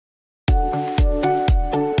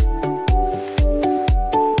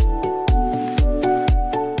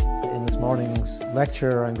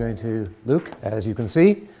lecture I'm going to look, as you can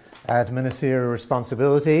see, at ministerial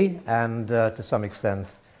responsibility and to some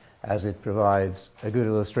extent as it provides a good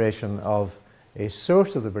illustration of a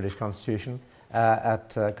source of the British Constitution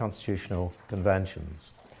at constitutional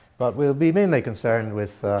conventions. But we'll be mainly concerned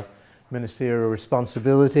with ministerial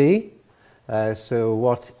responsibility. So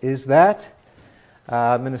what is that?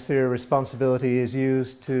 Ministerial responsibility is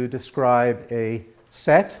used to describe a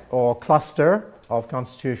set or cluster of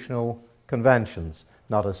constitutional conventions,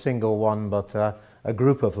 not a single one, but a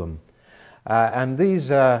group of them. And these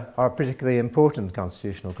are particularly important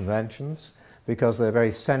constitutional conventions because they're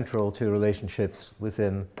very central to relationships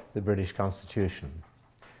within the British Constitution.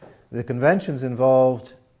 The conventions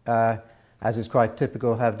involved, as is quite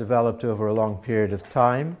typical, have developed over a long period of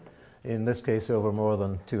time, in this case over more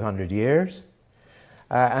than 200 years.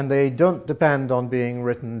 And they don't depend on being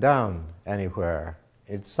written down anywhere.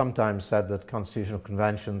 It's sometimes said that constitutional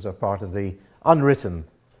conventions are part of the unwritten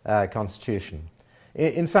constitution.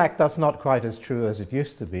 In fact, that's not quite as true as it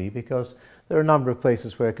used to be, because there are a number of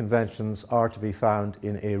places where conventions are to be found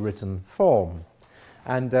in a written form.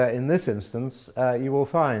 And in this instance, you will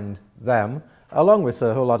find them, along with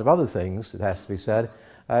a whole lot of other things, it has to be said,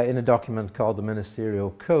 in a document called the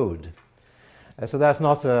Ministerial Code. So that's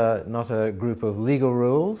not a group of legal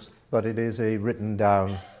rules, but it is a written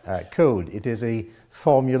down code. It is a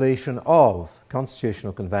formulation of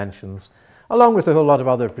constitutional conventions, along with a whole lot of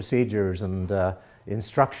other procedures and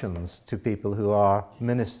instructions to people who are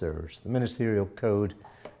ministers. The Ministerial Code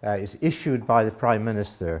is issued by the Prime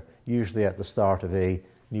Minister, usually at the start of a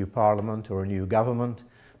new Parliament or a new government.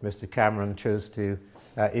 Mr. Cameron chose to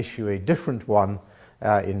issue a different one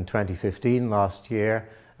in 2015, last year,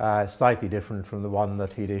 slightly different from the one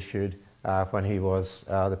that he'd issued when he was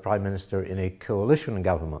the Prime Minister in a coalition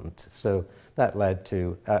government. So that led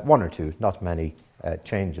to one or two, not many,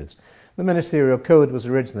 changes. The Ministerial Code was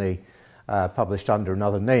originally published under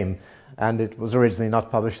another name, and it was originally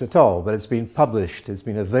not published at all, but it's been published, it's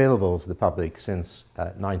been available to the public since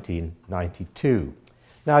 1992.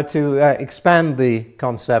 Now, to expand the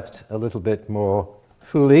concept a little bit more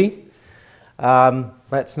fully,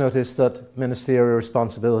 let's notice that ministerial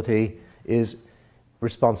responsibility is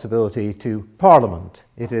responsibility to Parliament.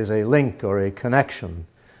 It is a link or a connection,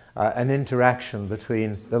 an interaction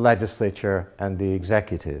between the legislature and the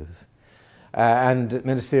executive. And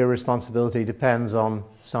ministerial responsibility depends on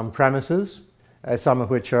some premises, some of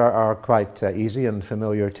which are quite easy and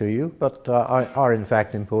familiar to you, but are in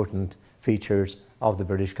fact important features of the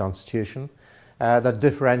British Constitution that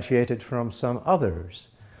differentiate it from some others.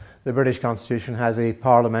 The British Constitution has a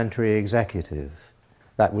parliamentary executive.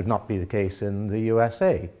 That would not be the case in the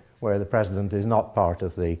USA, where the President is not part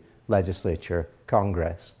of the legislature,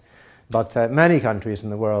 Congress. But many countries in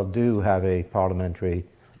the world do have a parliamentary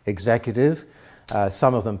executive,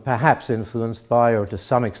 some of them perhaps influenced by or to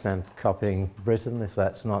some extent copying Britain, if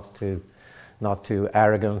that's not too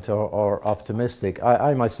arrogant or optimistic.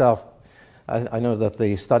 I myself, I know that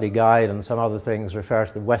the study guide and some other things refer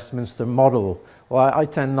to the Westminster model. Well, I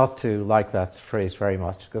tend not to like that phrase very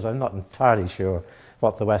much because I'm not entirely sure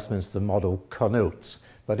what the Westminster model connotes.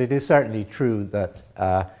 But it is certainly true that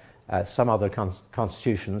some other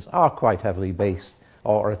constitutions are quite heavily based,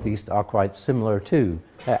 or at least are quite similar to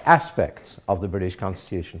aspects of the British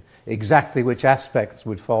Constitution. Exactly which aspects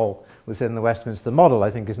would fall within the Westminster model, I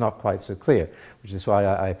think, is not quite so clear, which is why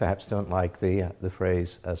I perhaps don't like the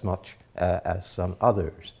phrase as much as some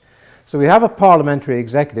others. So we have a parliamentary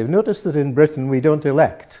executive. Notice that in Britain we don't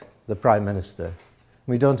elect the Prime Minister.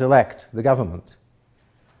 We don't elect the government,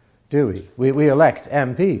 do we? We elect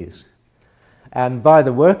MPs. And by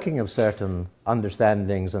the working of certain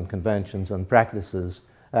understandings and conventions and practices,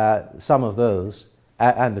 some of those,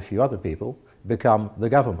 and a few other people, become the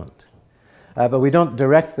government. But we don't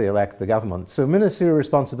directly elect the government. So ministerial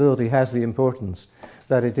responsibility has the importance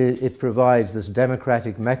that it provides this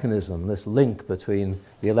democratic mechanism, this link between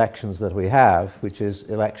the elections that we have, which is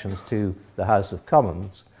elections to the House of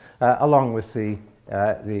Commons, along with the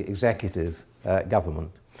executive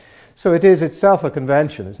government. So it is itself a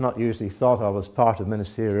convention. It's not usually thought of as part of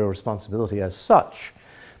ministerial responsibility as such,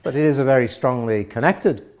 but it is a very strongly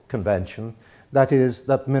connected convention. That is,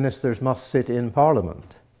 that ministers must sit in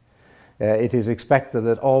Parliament. It is expected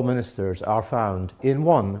that all ministers are found in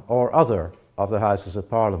one or other of the Houses of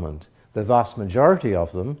Parliament. The vast majority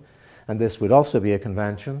of them, and this would also be a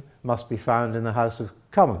convention, must be found in the House of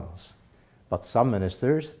Commons. But some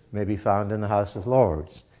ministers may be found in the House of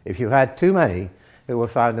Lords. If you had too many who were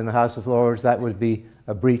found in the House of Lords, that would be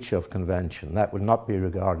a breach of convention. That would not be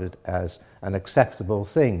regarded as an acceptable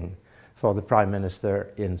thing for the Prime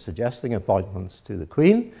Minister in suggesting appointments to the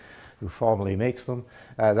Queen, who formally makes them,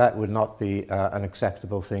 that would not be an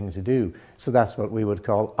acceptable thing to do. So that's what we would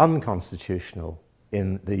call unconstitutional.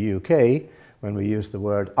 In the UK, when we use the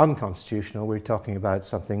word unconstitutional, we're talking about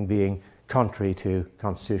something being contrary to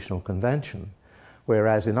constitutional convention.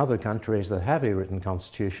 Whereas in other countries that have a written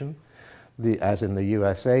constitution, as in the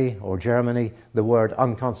USA or Germany, the word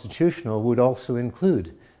unconstitutional would also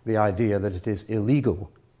include the idea that it is illegal,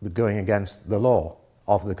 going against the law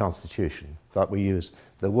of the Constitution. But we use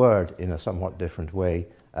the word in a somewhat different way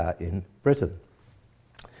in Britain.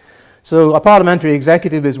 So a parliamentary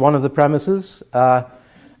executive is one of the premises, and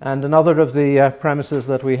another of the premises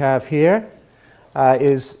that we have here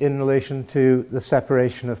is in relation to the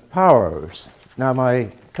separation of powers. Now, my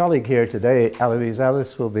colleague here today, Eloise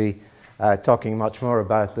Ellis, will be talking much more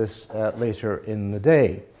about this later in the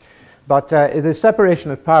day. But the separation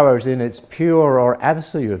of powers in its pure or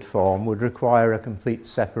absolute form would require a complete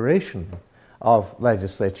separation of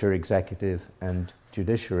legislature, executive, and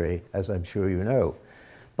judiciary, as I'm sure you know.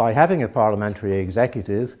 By having a parliamentary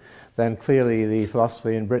executive, then clearly the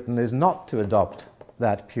philosophy in Britain is not to adopt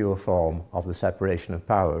that pure form of the separation of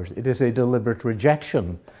powers. It is a deliberate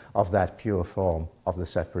rejection of that pure form of the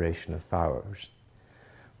separation of powers.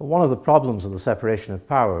 Well, one of the problems of the separation of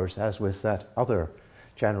powers, as with that other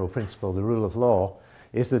general principle, the rule of law,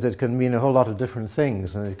 is that it can mean a whole lot of different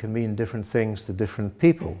things, and it can mean different things to different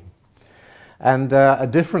people. And a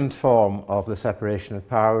different form of the separation of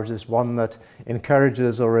powers is one that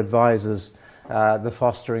encourages or advises the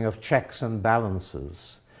fostering of checks and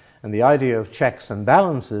balances. And the idea of checks and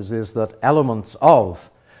balances is that elements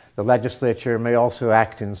of the legislature may also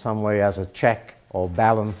act in some way as a check or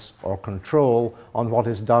balance or control on what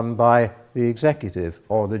is done by the executive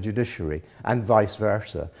or the judiciary, and vice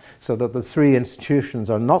versa, so that the three institutions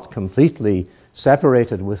are not completely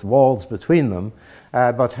separated with walls between them,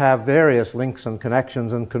 but have various links and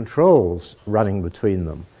connections and controls running between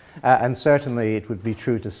them. And certainly it would be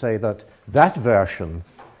true to say that that version,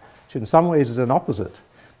 which in some ways is an opposite,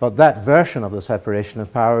 but that version of the separation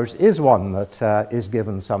of powers is one that is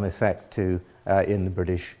given some effect to in the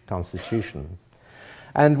British Constitution.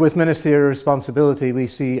 And with ministerial responsibility, we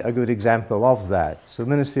see a good example of that. So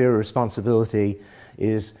ministerial responsibility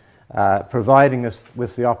is providing us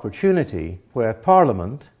with the opportunity where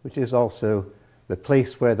Parliament, which is also the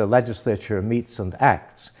place where the legislature meets and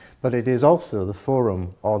acts, but it is also the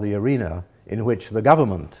forum or the arena in which the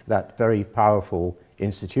government, that very powerful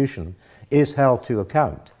institution, is held to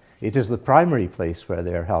account. It is the primary place where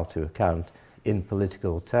they are held to account in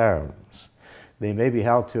political terms. They may be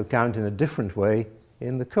held to account in a different way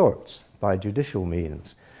in the courts by judicial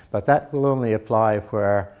means, but that will only apply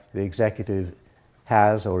where the executive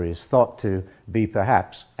has or is thought to be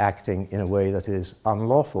perhaps acting in a way that is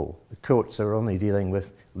unlawful. The courts are only dealing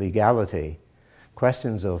with legality.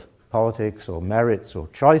 Questions of politics or merits or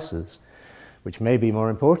choices, which may be more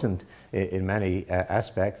important in many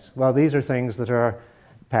aspects, well, these are things that are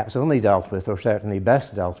perhaps only dealt with, or certainly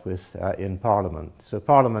best dealt with, in Parliament. So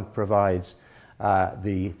Parliament provides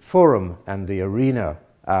the forum and the arena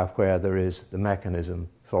where there is the mechanism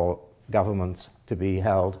for governments to be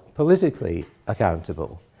held politically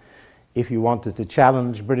accountable. If you wanted to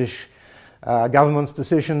challenge British government's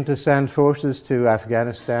decision to send forces to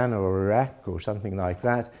Afghanistan or Iraq or something like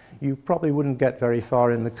that, you probably wouldn't get very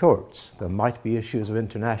far in the courts. There might be issues of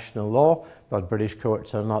international law, but British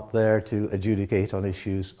courts are not there to adjudicate on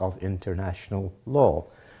issues of international law.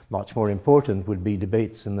 Much more important would be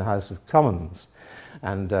debates in the House of Commons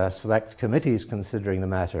and select committees considering the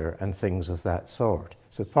matter and things of that sort.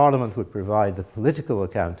 So Parliament would provide the political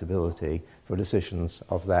accountability for decisions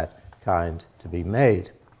of that kind to be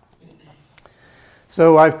made.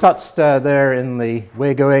 So I've touched there in the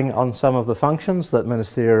way going on some of the functions that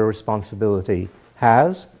ministerial responsibility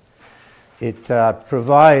has. It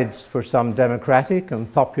provides for some democratic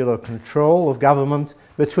and popular control of government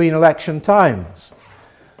between election times.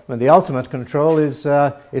 And the ultimate control is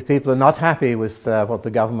if people are not happy with what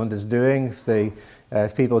the government is doing,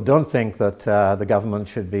 if people don't think that the government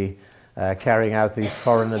should be carrying out these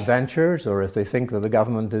foreign adventures, or if they think that the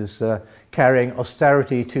government is carrying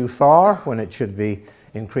austerity too far when it should be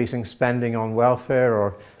increasing spending on welfare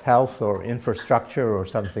or health or infrastructure or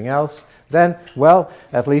something else, then, well,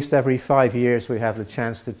 at least every 5 years we have the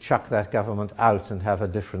chance to chuck that government out and have a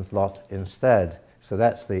different lot instead. So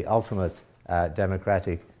that's the ultimate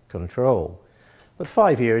democratic control. But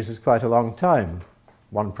 5 years is quite a long time.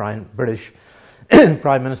 One British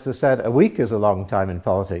Prime Minister said a week is a long time in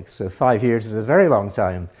politics, so 5 years is a very long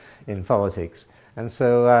time in politics. And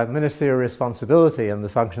so ministerial responsibility and the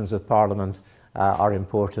functions of Parliament are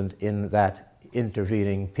important in that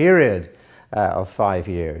intervening period. of 5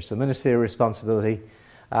 years. So ministerial responsibility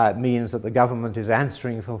means that the government is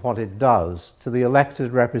answering for what it does to the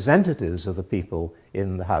elected representatives of the people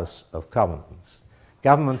in the House of Commons.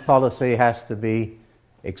 Government policy has to be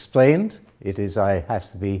explained, has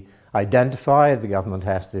to be identified, the government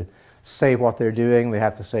has to say what they're doing, they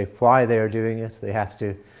have to say why they're doing it, they have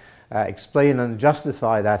to explain and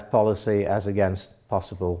justify that policy as against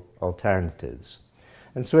possible alternatives.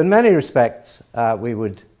 And so in many respects we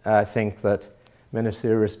would think that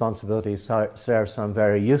ministerial responsibility serves some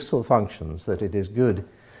very useful functions, that it is good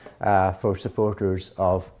for supporters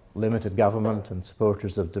of limited government and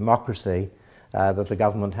supporters of democracy, that the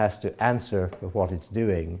government has to answer for what it's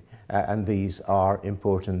doing, and these are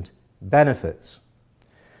important benefits.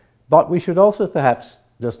 But we should also perhaps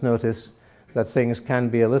just notice that things can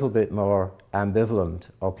be a little bit more ambivalent,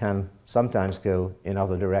 or can sometimes go in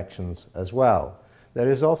other directions as well. There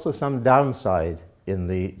is also some downside in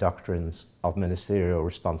the doctrines of ministerial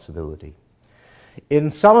responsibility. In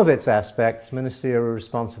some of its aspects, ministerial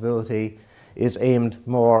responsibility is aimed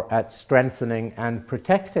more at strengthening and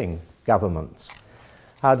protecting governments.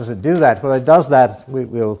 How does it do that? Well, it does that,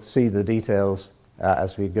 we'll see the details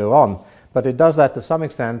as we go on, but it does that to some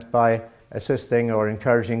extent by assisting or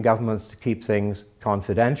encouraging governments to keep things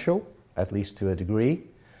confidential, at least to a degree,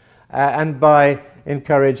 and by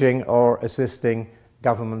encouraging or assisting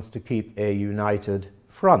governments to keep a united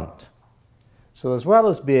front. So as well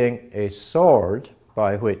as being a sword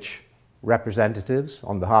by which representatives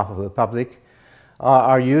on behalf of the public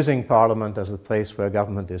are using Parliament as the place where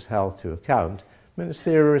government is held to account,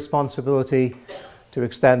 ministerial responsibility, to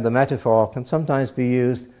extend the metaphor, can sometimes be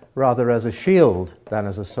used rather as a shield than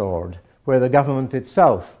as a sword, where the government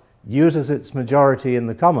itself uses its majority in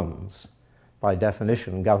the Commons. By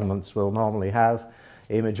definition, governments will normally have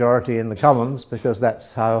a majority in the Commons because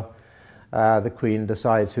that's how the Queen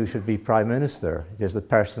decides who should be Prime Minister. It is the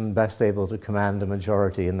person best able to command a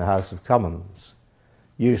majority in the House of Commons.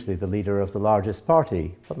 Usually the leader of the largest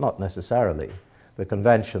party, but not necessarily. The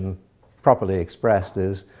convention, properly expressed,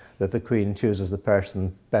 is that the Queen chooses the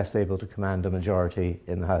person best able to command a majority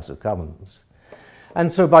in the House of Commons.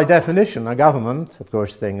 And so by definition, a government, of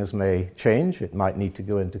course, things may change. It might need to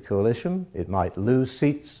go into coalition. It might lose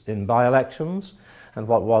seats in by-elections. And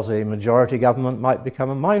what was a majority government might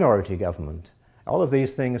become a minority government. All of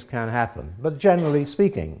these things can happen. But generally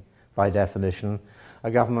speaking, by definition,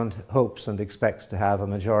 a government hopes and expects to have a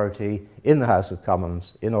majority in the House of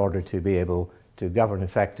Commons in order to be able to govern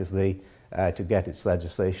effectively, to get its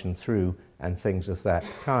legislation through, and things of that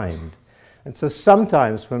kind. And so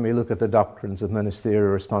sometimes when we look at the doctrines of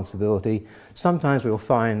ministerial responsibility, sometimes we'll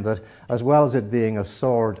find that as well as it being a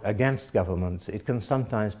sword against governments, it can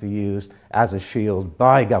sometimes be used as a shield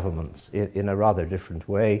by governments in a rather different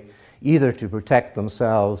way, either to protect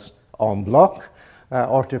themselves en bloc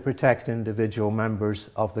or to protect individual members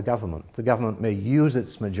of the government. The government may use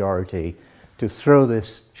its majority to throw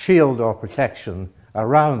this shield or protection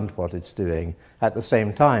around what it's doing at the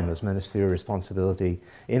same time as ministerial responsibility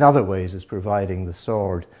in other ways is providing the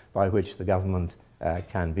sword by which the government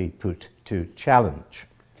can be put to challenge.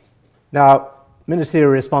 Now, ministerial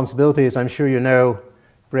responsibility, as I'm sure you know,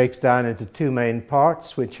 breaks down into two main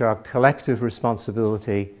parts, which are collective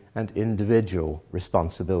responsibility and individual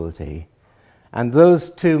responsibility. And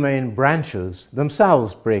those two main branches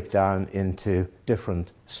themselves break down into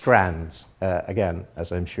different strands, again,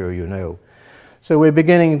 as I'm sure you know. So we're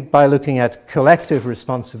beginning by looking at collective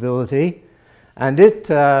responsibility, and it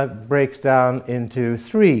breaks down into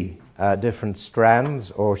three different strands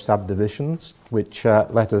or subdivisions, which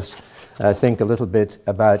let us think a little bit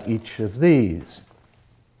about each of these.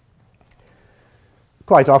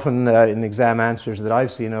 Quite often in exam answers that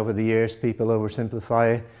I've seen over the years, people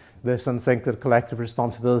oversimplify this and think that collective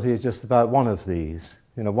responsibility is just about one of these.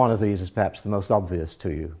 You know, one of these is perhaps the most obvious to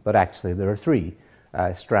you, but actually there are three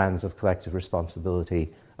strands of collective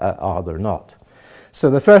responsibility, are there not? So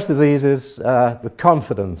the first of these is the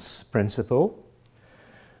confidence principle.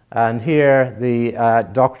 And here the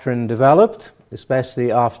doctrine developed,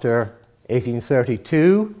 especially after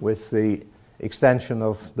 1832, with the extension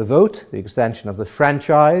of the vote, the extension of the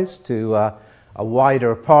franchise to a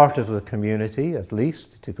wider part of the community, at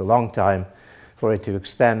least. It took a long time for it to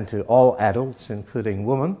extend to all adults, including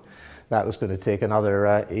women. That was going to take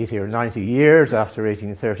another 80 or 90 years after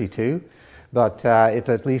 1832, but it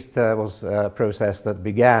at least was a process that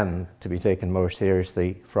began to be taken more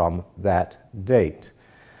seriously from that date.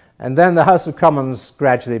 And then the House of Commons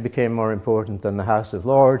gradually became more important than the House of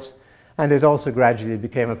Lords, and it also gradually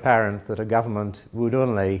became apparent that a government would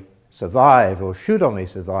only survive, or should only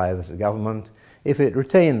survive as a government, if it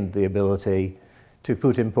retained the ability to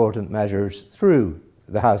put important measures through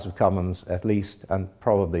the House of Commons at least, and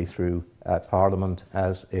probably through Parliament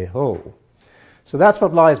as a whole. So that's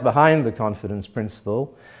what lies behind the confidence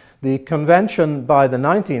principle. The convention by the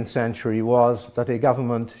 19th century was that a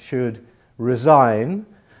government should resign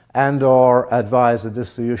and or advise the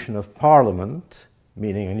dissolution of Parliament,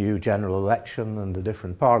 meaning a new general election and a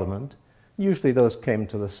different Parliament. Usually those came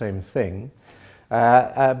to the same thing.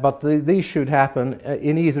 But these should happen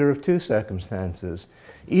in either of two circumstances.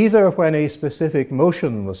 Either when a specific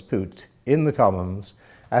motion was put in the Commons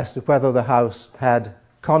as to whether the House had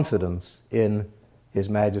confidence in His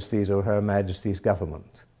Majesty's or Her Majesty's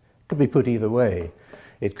government. It could be put either way.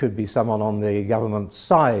 It could be someone on the government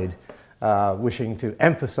side wishing to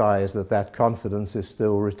emphasize that that confidence is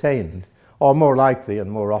still retained. Or more likely,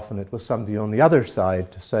 and more often, it was somebody on the other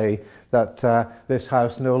side to say that this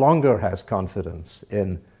House no longer has confidence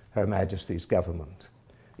in Her Majesty's government.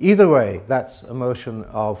 Either way, that's a motion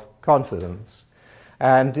of confidence.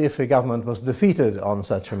 And if a government was defeated on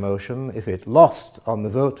such a motion, if it lost on the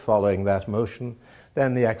vote following that motion,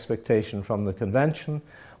 then the expectation from the convention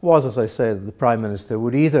was, as I said, that the Prime Minister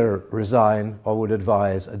would either resign or would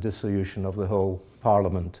advise a dissolution of the whole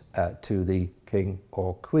Parliament to the King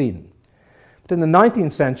or Queen. But in the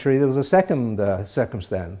 19th century, there was a second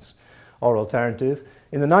circumstance or alternative.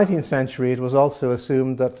 In the 19th century, it was also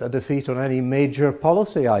assumed that a defeat on any major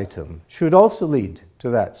policy item should also lead to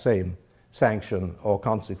that same sanction or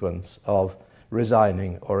consequence of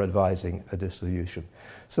resigning or advising a dissolution.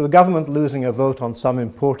 So the government losing a vote on some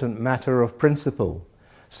important matter of principle,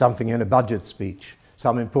 something in a budget speech,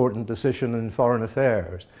 some important decision in foreign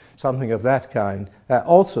affairs, something of that kind,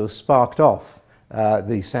 also sparked off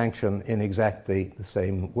the sanction in exactly the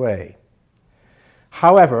same way.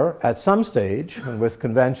 However, at some stage, and with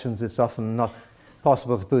conventions it's often not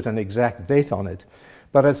possible to put an exact date on it,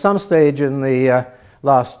 but at some stage in the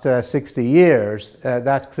last 60 years,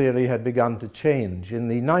 that clearly had begun to change. In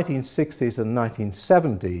the 1960s and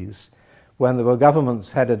 1970s, when there were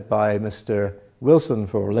governments headed by Mr. Wilson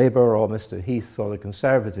for Labour or Mr. Heath for the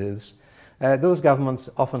Conservatives, those governments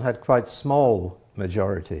often had quite small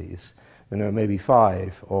majorities, maybe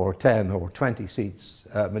 5 or 10 or 20 seats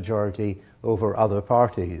majority over other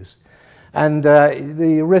parties. And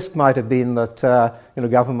the risk might have been that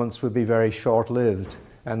governments would be very short-lived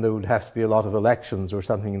and there would have to be a lot of elections or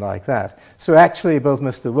something like that. So actually both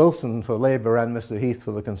Mr. Wilson for Labour and Mr. Heath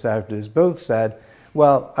for the Conservatives both said,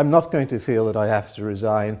 well, I'm not going to feel that I have to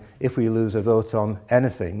resign if we lose a vote on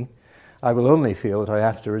anything. I will only feel that I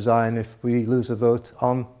have to resign if we lose a vote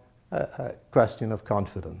on a question of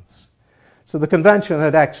confidence. So the convention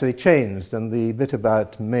had actually changed, and the bit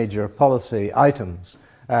about major policy items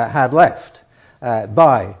had left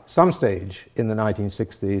by some stage in the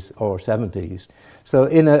 1960s or 70s. So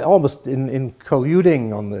almost in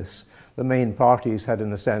colluding on this, the main parties had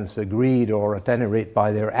in a sense agreed, or at any rate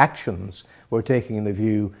by their actions, were taking the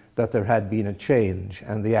view that there had been a change,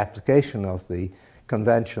 and the application of the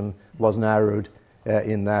convention was narrowed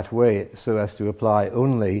in that way so as to apply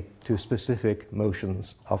only to specific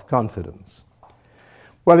motions of confidence.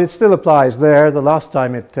 Well, it still applies there. The last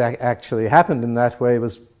time it actually happened in that way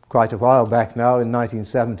was quite a while back now, in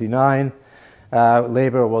 1979.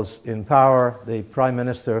 Labour was in power. The Prime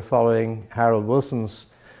Minister following Harold Wilson's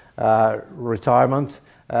retirement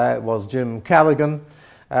was Jim Callaghan.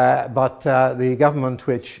 But the government,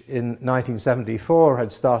 which in 1974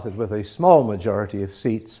 had started with a small majority of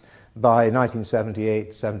seats, by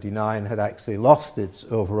 1978-79 had actually lost its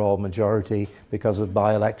overall majority because of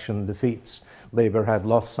by-election defeats. Labour had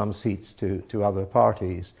lost some seats to other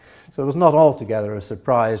parties. So it was not altogether a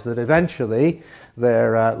surprise that eventually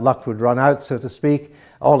their luck would run out, so to speak.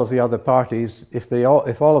 All of the other parties, if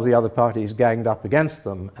all of the other parties ganged up against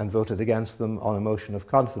them and voted against them on a motion of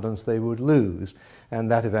confidence, they would lose. And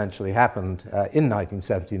that eventually happened in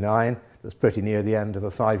 1979. It was pretty near the end of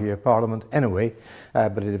a 5-year parliament anyway,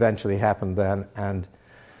 but it eventually happened then. And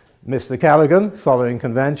Mr. Callaghan, following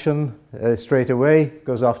convention, straight away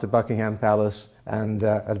goes off to Buckingham Palace and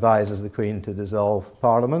advises the Queen to dissolve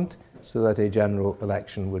Parliament so that a general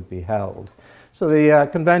election would be held. So the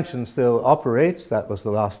convention still operates. That was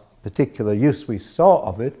the last particular use we saw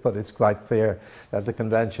of it, but it's quite clear that the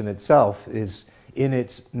convention itself is, in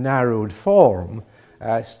its narrowed form,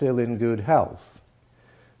 still in good health.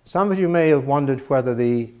 Some of you may have wondered whether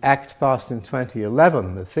the Act passed in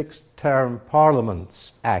 2011, the Fixed Term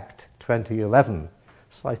Parliaments Act 2011,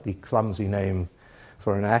 slightly clumsy name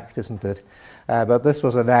for an act, isn't it? But this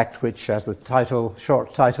was an act which, as the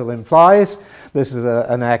short title implies, this is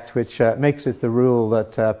an act which makes it the rule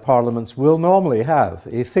that parliaments will normally have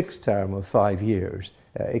a fixed term of 5 years,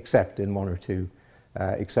 except in one or two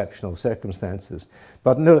exceptional circumstances.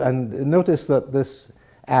 But notice that this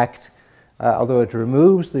Act, although it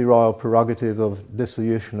removes the royal prerogative of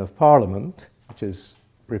dissolution of Parliament, which is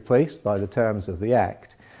replaced by the terms of the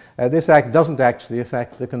Act, this Act doesn't actually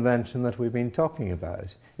affect the convention that we've been talking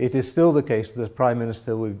about. It is still the case that the Prime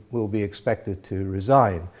Minister will be expected to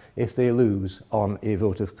resign if they lose on a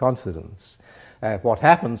vote of confidence. What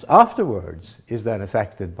happens afterwards is then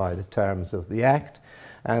affected by the terms of the Act,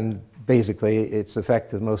 and basically it's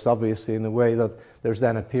affected most obviously in the way that there's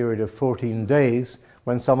then a period of 14 days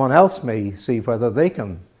when someone else may see whether they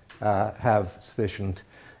can have sufficient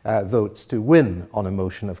votes to win on a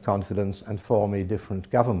motion of confidence and form a different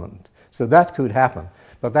government. So that could happen.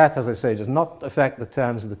 But that, as I say, does not affect the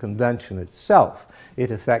terms of the convention itself.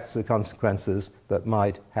 It affects the consequences that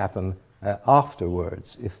might happen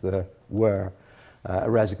afterwards if there were a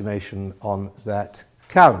resignation on that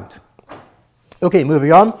count. Okay,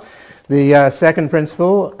 moving on. The second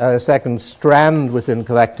principle, second strand within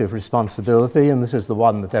collective responsibility, and this is the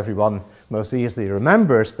one that everyone most easily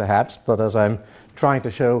remembers perhaps, but as I'm trying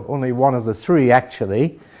to show, only one of the three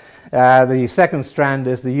actually. The second strand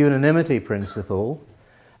is the unanimity principle,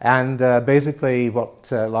 and basically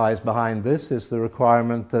what lies behind this is the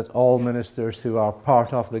requirement that all ministers who are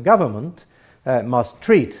part of the government must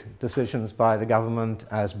treat decisions by the government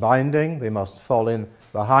as binding. They must fall in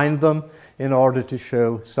behind them in order to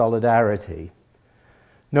show solidarity.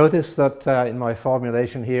 Notice that in my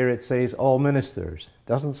formulation here it says all ministers. It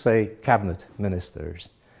doesn't say cabinet ministers.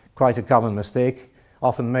 Quite a common mistake,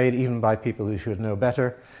 often made even by people who should know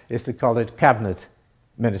better, is to call it cabinet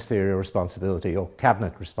ministerial responsibility or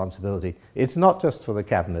cabinet responsibility. It's not just for the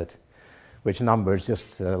cabinet, which numbers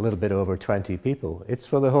just a little bit over 20 people. It's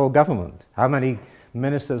for the whole government. How many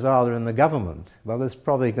ministers are there in the government? Well, there's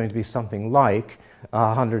probably going to be something like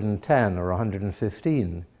 110 or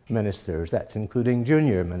 115 ministers. That's including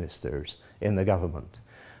junior ministers in the government.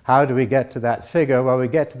 How do we get to that figure? Well, we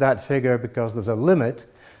get to that figure because there's a limit,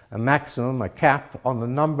 a maximum, a cap on the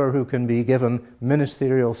number who can be given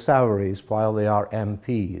ministerial salaries while they are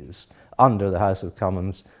MPs under the House of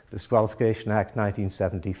Commons Disqualification Act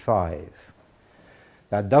 1975.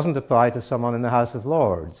 That doesn't apply to someone in the House of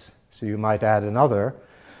Lords. So you might add another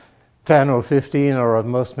 10 or 15 or at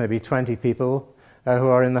most maybe 20 people who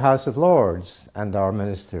are in the House of Lords and are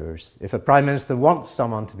ministers. If a Prime Minister wants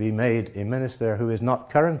someone to be made a minister who is not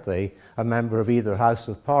currently a member of either House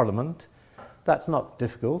of Parliament, that's not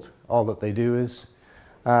difficult. All that they do is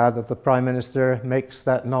that the Prime Minister makes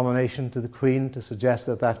that nomination to the Queen to suggest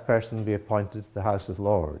that that person be appointed to the House of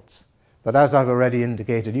Lords. But as I've already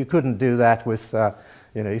indicated, you couldn't do that with,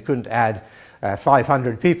 you couldn't add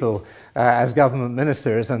 500 people as government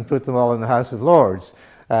ministers and put them all in the House of Lords.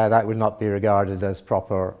 That would not be regarded as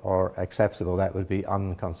proper or acceptable. That would be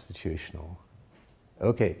unconstitutional.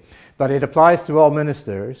 Okay, but it applies to all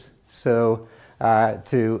ministers, so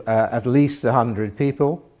to at least 100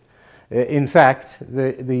 people. In fact,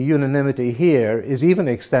 the unanimity here is even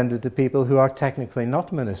extended to people who are technically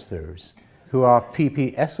not ministers, who are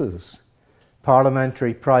PPSs,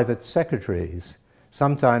 parliamentary private secretaries,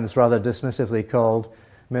 sometimes rather dismissively called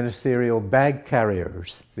ministerial bag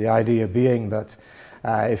carriers. The idea being that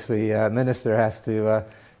if the minister has to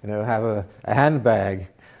have a handbag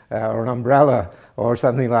or an umbrella or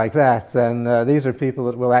something like that, then these are people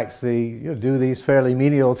that will actually do these fairly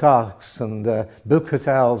menial tasks and book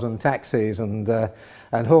hotels and taxis and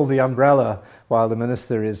hold the umbrella while the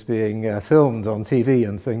minister is being filmed on TV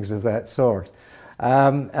and things of that sort.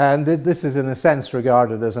 And this is in a sense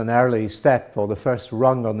regarded as an early step or the first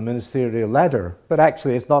rung on the ministerial ladder, but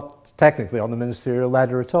actually it's not technically on the ministerial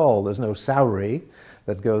ladder at all. There's no salary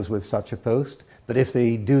that goes with such a post. But if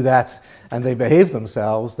they do that and they behave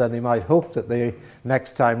themselves, then they might hope that they,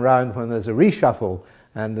 next time round when there's a reshuffle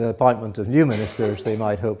and the appointment of new ministers, they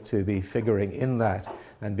might hope to be figuring in that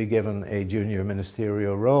and be given a junior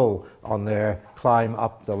ministerial role on their climb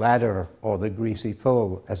up the ladder, or the greasy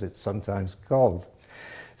pole, as it's sometimes called.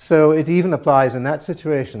 So it even applies in that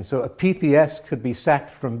situation. So a PPS could be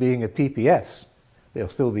sacked from being a PPS. They'll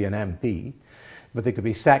still be an MP, but they could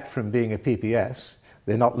be sacked from being a PPS.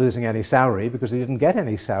 They're not losing any salary because they didn't get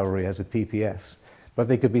any salary as a PPS. But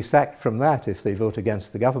they could be sacked from that if they vote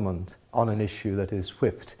against the government on an issue that is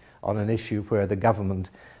whipped, on an issue where the government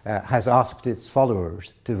has asked its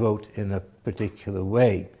followers to vote in a particular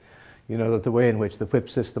way. You know that the way in which the whip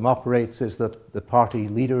system operates is that the party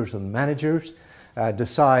leaders and managers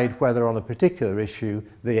decide whether on a particular issue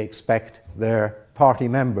they expect their party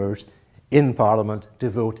members in Parliament to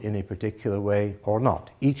vote in a particular way or not.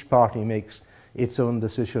 Each party makes its own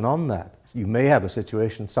decision on that. You may have a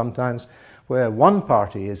situation sometimes where one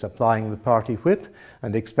party is applying the party whip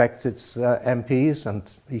and expects its MPs,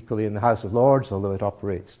 and equally in the House of Lords, although it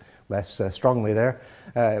operates less strongly there,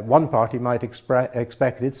 one party might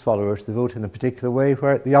expect its followers to vote in a particular way,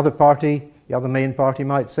 where the other party, the other main party,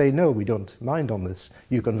 might say, no, we don't mind on this.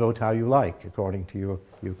 You can vote how you like, according to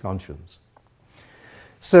your conscience.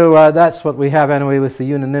 So that's what we have anyway with the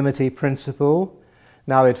unanimity principle.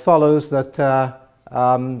 Now it follows that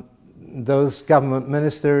those government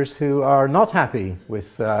ministers who are not happy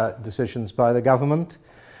with decisions by the government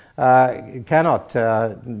cannot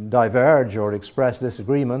diverge or express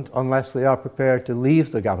disagreement unless they are prepared to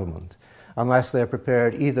leave the government, unless they're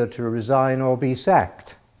prepared either to resign or be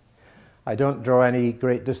sacked. I don't draw any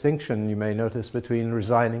great distinction, you may notice, between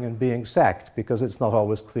resigning and being sacked, because it's not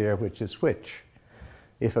always clear which is which.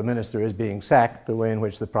 If a minister is being sacked, the way in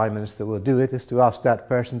which the Prime Minister will do it is to ask that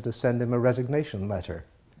person to send him a resignation letter.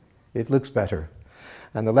 It looks better,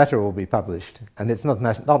 and the letter will be published, and it's not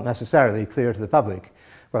necessarily clear to the public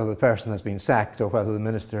whether the person has been sacked or whether the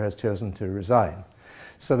minister has chosen to resign.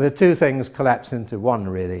 So the two things collapse into one,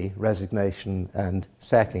 really, resignation and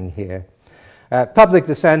sacking here. Public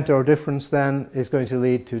dissent or difference then is going to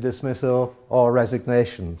lead to dismissal or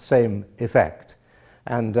resignation, same effect.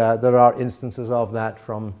 And there are instances of that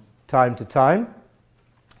from time to time,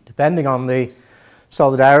 depending on the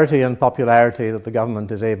solidarity and popularity that the government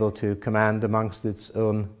is able to command amongst its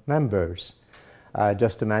own members.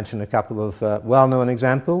 Just to mention a couple of well-known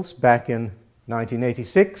examples, back in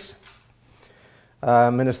 1986, a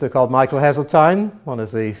minister called Michael Heseltine, one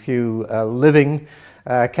of the few living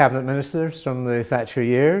cabinet ministers from the Thatcher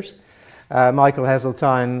years. Michael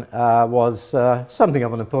Heseltine was something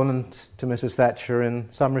of an opponent to Mrs. Thatcher in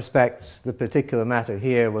some respects. The particular matter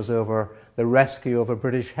here was over the rescue of a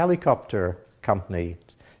British helicopter company.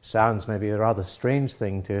 Sounds maybe a rather strange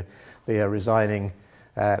thing to be a resigning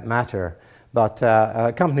matter. But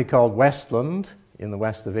a company called Westland in the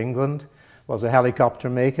west of England was a helicopter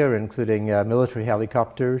maker, including military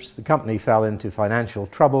helicopters. The company fell into financial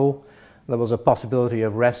trouble. There was a possibility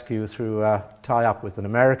of rescue through a tie-up with an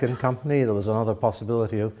American company. There was another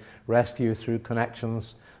possibility of rescue through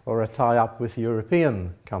connections or a tie-up with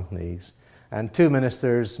European companies. And two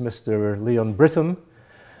ministers, Mr. Leon Brittan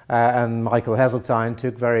and Michael Heseltine,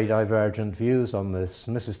 took very divergent views on this.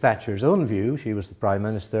 Mrs. Thatcher's own view, she was the Prime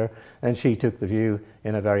Minister, and she took the view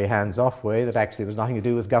in a very hands-off way that actually was nothing to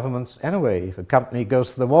do with governments anyway. If a company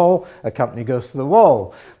goes to the wall, a company goes to the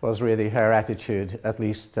wall, was really her attitude, at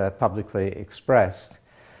least publicly expressed.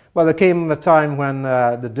 Well, there came a time when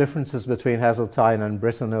the differences between Heseltine and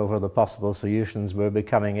Brittan over the possible solutions were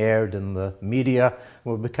becoming aired in the media,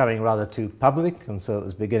 were becoming rather too public, and so it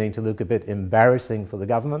was beginning to look a bit embarrassing for the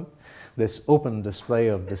government, this open display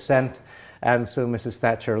of dissent. And so Mrs.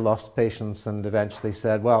 Thatcher lost patience and eventually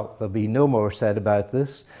said, well, there'll be no more said about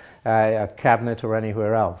this at Cabinet or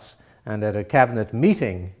anywhere else. And at a Cabinet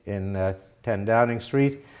meeting in 10 Downing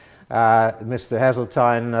Street, Mr.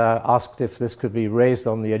 Heseltine asked if this could be raised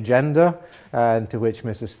on the agenda, and to which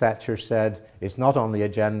Mrs. Thatcher said, it's not on the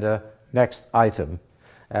agenda, next item.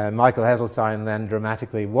 Michael Heseltine then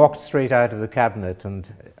dramatically walked straight out of the cabinet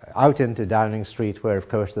and out into Downing Street, where of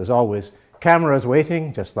course there's always cameras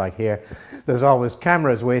waiting, just like here. There's always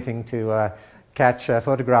cameras waiting to catch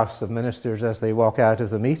photographs of ministers as they walk out of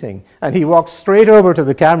the meeting. And he walks straight over to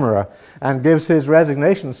the camera and gives his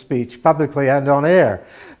resignation speech publicly and on air,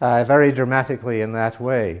 very dramatically in that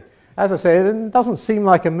way. As I say, it doesn't seem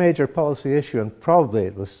like a major policy issue, and probably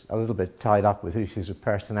it was a little bit tied up with issues of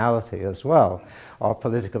personality as well, or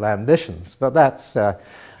political ambitions. But that's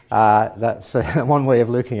one way of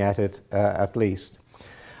looking at it, at least.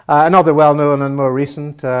 Another well-known and more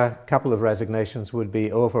recent couple of resignations would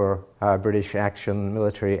be over British action,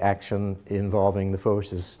 military action involving the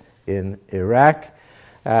forces in Iraq.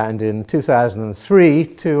 And in 2003,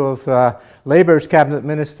 two of Labour's cabinet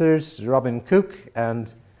ministers, Robin Cook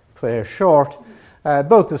and Claire Short,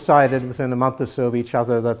 both decided within a month or so of each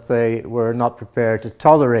other that they were not prepared to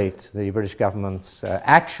tolerate the British government's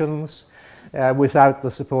actions without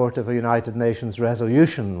the support of a United Nations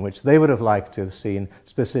resolution, which they would have liked to have seen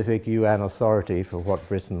specific UN authority for what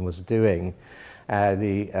Britain was doing.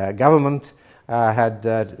 The government had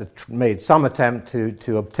made some attempt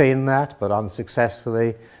to obtain that, but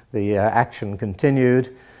unsuccessfully. The action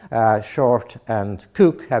continued. Short and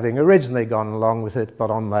Cook, having originally gone along with it,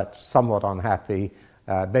 but on that somewhat unhappy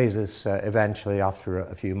basis, eventually, after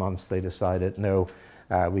a few months, they decided, no,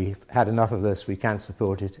 we've had enough of this, we can't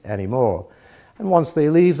support it anymore. And once they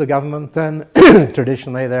leave the government, then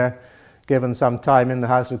traditionally they're given some time in the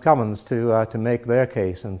House of Commons to make their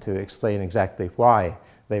case and to explain exactly why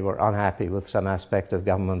they were unhappy with some aspect of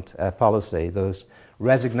government policy. Those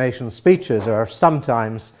resignation speeches are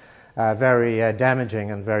sometimes very damaging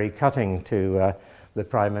and very cutting to the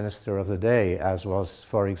Prime Minister of the day, as was,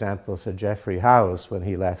 for example, Sir Geoffrey Howe's when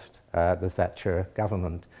he left the Thatcher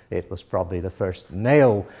government. It was probably the first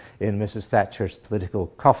nail in Mrs. Thatcher's political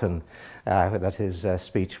coffin that his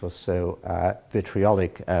speech was so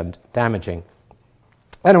vitriolic and damaging.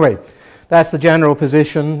 Anyway, that's the general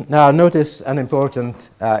position. Now, notice an important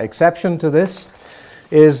exception to this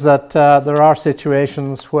is that there are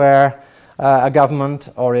situations where a government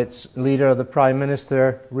or its leader, the Prime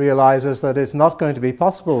Minister, realizes that it's not going to be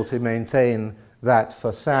possible to maintain that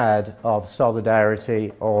facade of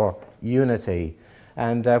solidarity or unity.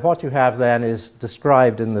 And what you have then is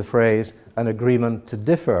described in the phrase an agreement to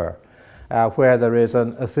differ, where there is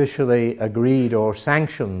an officially agreed or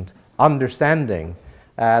sanctioned understanding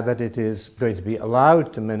that it is going to be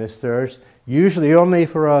allowed to ministers, usually only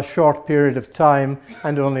for a short period of time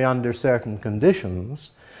and only under certain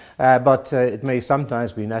conditions. But it may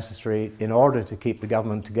sometimes be necessary, in order to keep the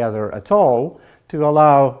government together at all, to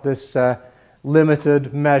allow this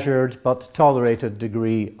limited, measured, but tolerated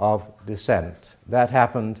degree of dissent. That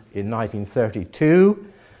happened in 1932,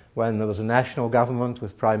 when there was a national government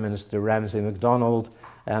with Prime Minister Ramsay MacDonald,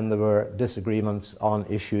 and there were disagreements on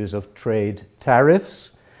issues of trade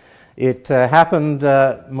tariffs. It happened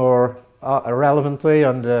more relevantly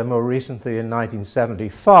and more recently in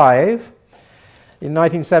 1975. In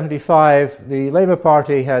 1975, the Labour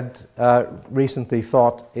Party had recently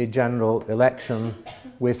fought a general election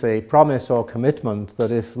with a promise or commitment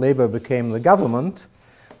that if Labour became the government,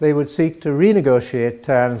 they would seek to renegotiate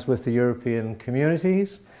terms with the European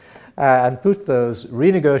communities and put those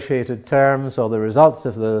renegotiated terms or the results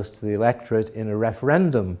of those to the electorate in a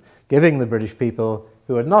referendum, giving the British people,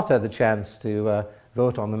 who had not had the chance to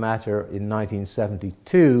vote on the matter in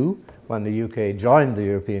 1972, when the UK joined the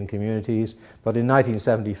European communities, but in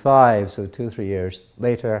 1975, so 2 or 3 years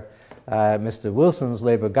later, Mr. Wilson's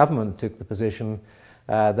Labour government took the position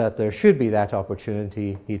that there should be that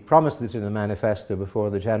opportunity. He'd promised it in a manifesto before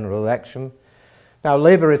the general election. Now,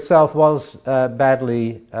 Labour itself was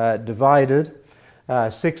badly divided.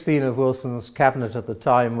 16 of Wilson's cabinet at the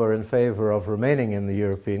time were in favour of remaining in the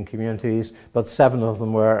European communities, but 7 of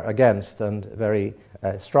them were against and very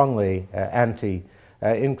strongly anti,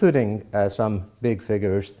 including some big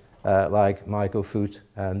figures like Michael Foot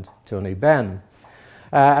and Tony Benn.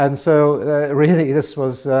 And so really this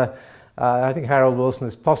was, I think Harold Wilson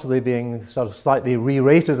is possibly being sort of slightly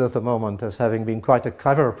re-rated at the moment as having been quite a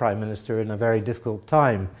clever Prime Minister in a very difficult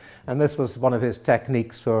time. And this was one of his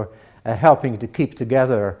techniques for helping to keep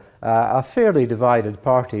together a fairly divided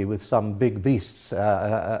party with some big beasts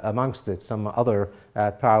amongst it, some other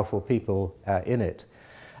powerful people in it.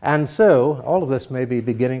 And so all of this may be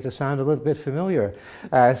beginning to sound a little bit familiar.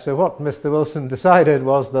 So what Mr. Wilson decided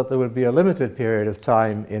was that there would be a limited period of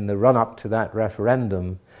time in the run-up to that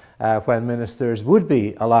referendum when ministers would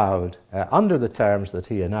be allowed, under the terms that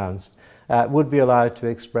he announced, would be allowed to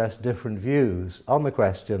express different views on the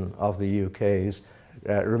question of the UK's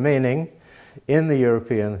remaining in the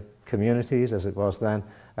European communities, as it was then,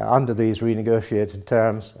 under these renegotiated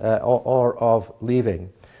terms, or of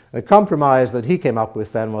leaving. The compromise that he came up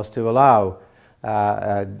with then was to allow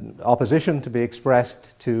opposition to be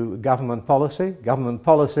expressed to government policy. Government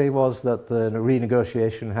policy was that the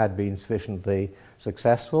renegotiation had been sufficiently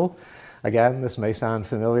successful. Again, this may sound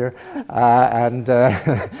familiar, and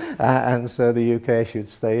so the UK should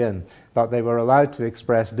stay in. But they were allowed to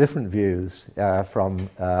express different views from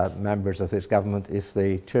members of his government if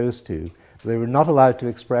they chose to. They were not allowed to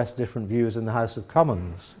express different views in the House of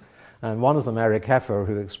Commons. And one of them, Eric Heffer,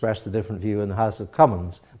 who expressed a different view in the House of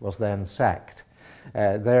Commons, was then sacked.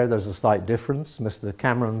 There's a slight difference. Mr.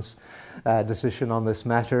 Cameron's decision on this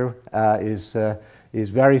matter is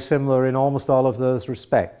very similar in almost all of those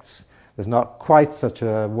respects. There's not quite such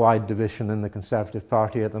a wide division in the Conservative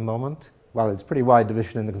Party at the moment. Well, it's a pretty wide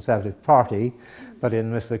division in the Conservative Party, but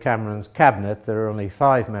in Mr. Cameron's cabinet, there are only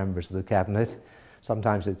 5 members of the cabinet.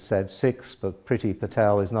 Sometimes it's said 6, but Priti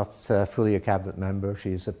Patel is not fully a cabinet member.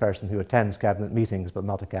 She's a person who attends cabinet meetings, but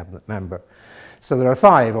not a cabinet member. So there are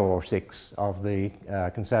 5 or 6 of the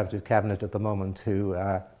Conservative cabinet at the moment who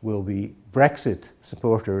will be Brexit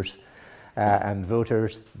supporters and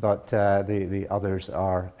voters, but the others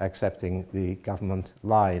are accepting the government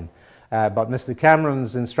line. But Mr.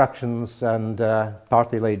 Cameron's instructions, and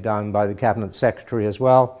partly laid down by the Cabinet Secretary as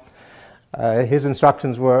well, his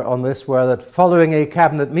instructions were that following a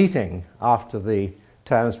cabinet meeting after the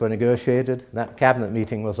terms were negotiated, that cabinet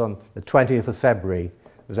meeting was on the 20th of February,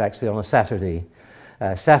 it was actually on a Saturday,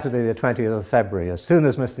 Saturday the 20th of February. As soon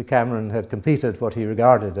as Mr. Cameron had completed what he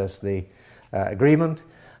regarded as the agreement,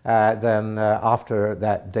 then after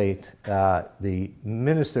that date, the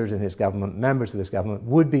ministers in his government, members of his government,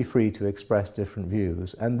 would be free to express different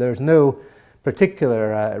views. And there's no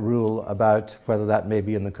particular rule about whether that may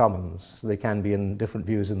be in the Commons. So they can be in different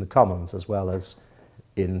views in the Commons as well as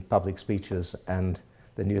in public speeches and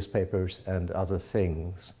the newspapers and other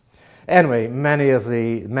things. Anyway,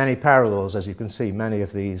 many parallels, as you can see, many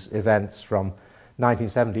of these events from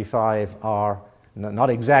 1975 are not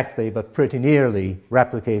exactly, but pretty nearly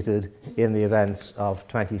replicated in the events of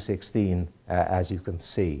 2016, as you can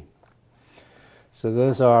see. So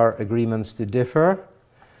those are agreements to differ.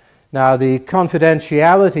 Now, the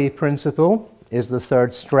confidentiality principle is the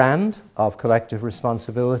third strand of collective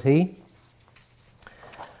responsibility.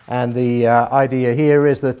 And the idea here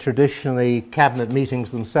is that traditionally cabinet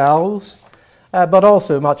meetings themselves, but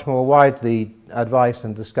also much more widely advice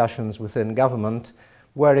and discussions within government,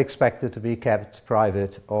 were expected to be kept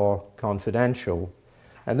private or confidential.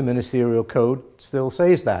 And the Ministerial Code still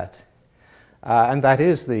says that. And that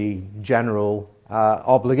is the general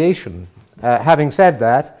obligation. Having said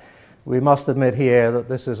that, we must admit here that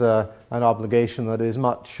this is an obligation that is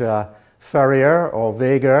much furrier or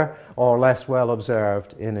vaguer or less well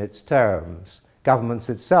observed in its terms. Governments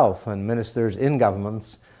itself and ministers in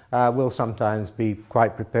governments will sometimes be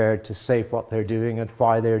quite prepared to say what they're doing and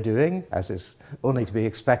why they're doing, as is only to be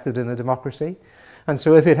expected in a democracy. And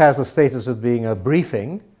so if it has the status of being a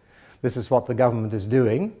briefing, this is what the government is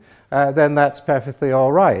doing, then that's perfectly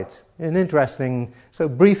all right. So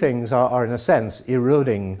briefings are in a sense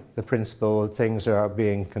eroding the principle that things are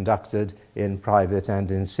being conducted in private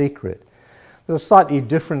and in secret. There's a slightly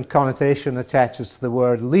different connotation attaches to the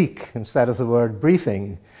word leak instead of the word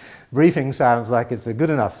briefing. Briefing sounds like it's a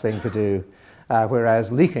good enough thing to do,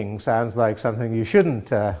 whereas leaking sounds like something you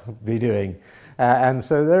shouldn't be doing. And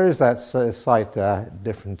so there is that slight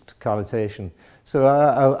different connotation. So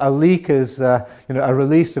a leak is a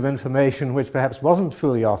release of information which perhaps wasn't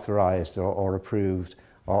fully authorized or approved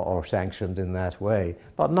or sanctioned in that way.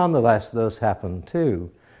 But nonetheless, those happen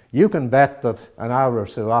too. You can bet that an hour or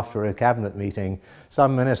so after a cabinet meeting,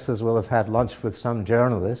 some ministers will have had lunch with some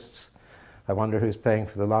journalists. I wonder who's paying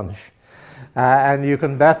for the lunch. And you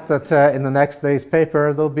can bet that in the next day's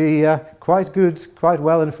paper there'll be quite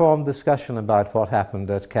well-informed discussion about what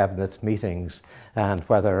happened at cabinet meetings and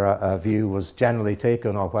whether a view was generally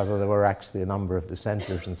taken or whether there were actually a number of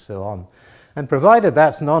dissenters and so on. And provided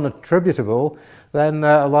that's non-attributable, then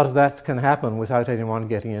a lot of that can happen without anyone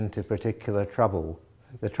getting into particular trouble.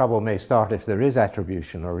 The trouble may start if there is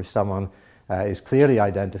attribution or if someone is clearly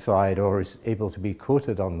identified or is able to be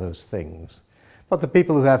quoted on those things. But the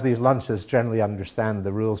people who have these lunches generally understand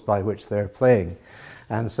the rules by which they're playing.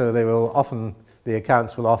 And so the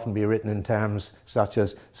accounts will often be written in terms such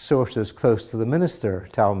as sources close to the minister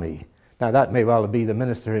tell me. Now that may well be the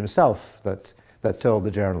minister himself that told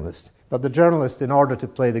the journalist. But the journalist, in order to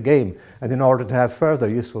play the game and in order to have further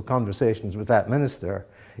useful conversations with that minister,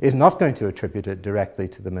 is not going to attribute it directly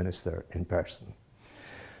to the minister in person.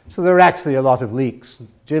 So there are actually a lot of leaks.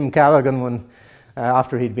 Jim Callaghan, when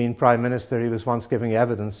after he'd been Prime Minister, he was once giving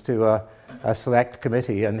evidence to a select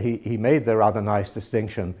committee, and he made the rather nice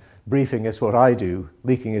distinction. Briefing is what I do,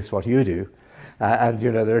 leaking is what you do. And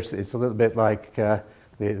it's a little bit like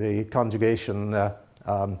the conjugation,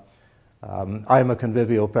 I'm a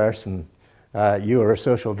convivial person, you are a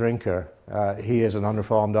social drinker, he is an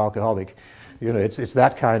unreformed alcoholic. It's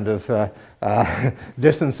that kind of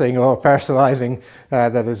distancing or personalizing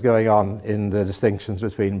that is going on in the distinctions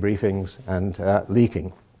between briefings and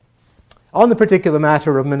leaking. On the particular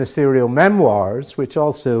matter of ministerial memoirs, which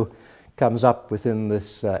also comes up within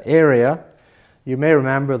this area, you may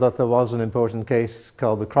remember that there was an important case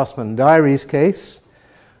called the Crossman Diaries case,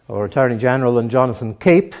 or Attorney General and Jonathan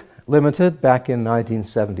Cape Limited, back in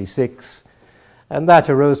 1976. And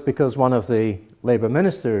that arose because one of the Labour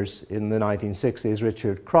ministers in the 1960s,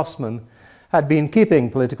 Richard Crossman, had been keeping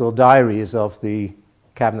political diaries of the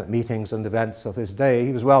cabinet meetings and events of his day.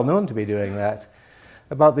 He was well known to be doing that.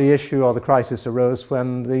 But the issue or the crisis arose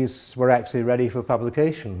when these were actually ready for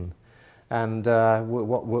publication. And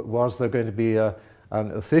was there going to be an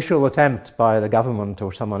official attempt by the government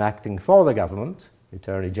or someone acting for the government, the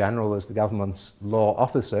Attorney General as the government's law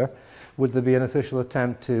officer, would there be an official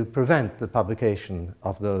attempt to prevent the publication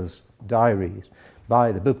of those diaries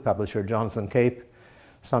by the book publisher Jonathan Cape?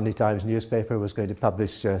 Sunday Times newspaper was going to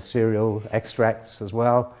publish serial extracts as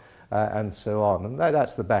well, and so on. And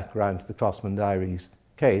that's the background to the Crossman Diaries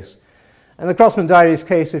case. And the Crossman Diaries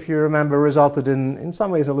case, if you remember, resulted in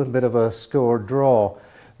some ways a little bit of a score draw.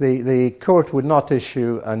 the court would not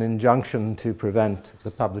issue an injunction to prevent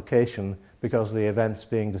the publication because the events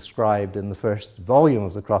being described in the first volume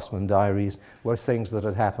of the Crossman Diaries were things that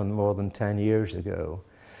had happened more than 10 years ago.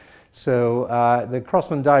 So the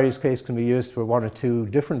Crossman Diaries case can be used for one or two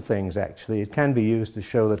different things, actually. It can be used to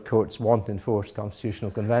show that courts want to enforce constitutional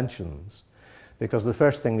conventions, because the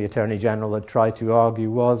first thing the Attorney General had tried to argue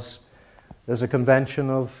was there's a convention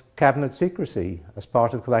of cabinet secrecy as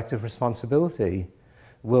part of collective responsibility.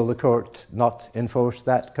 Will the court not enforce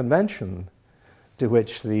that convention? To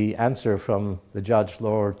which the answer from the Judge,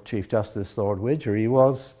 Lord Chief Justice Lord Widgery,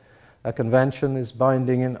 was a convention is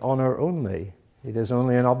binding in honour only. It is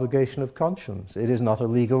only an obligation of conscience. It is not a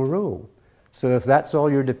legal rule. So if that's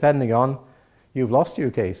all you're depending on, you've lost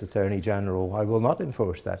your case, Attorney General. I will not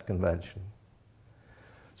enforce that convention.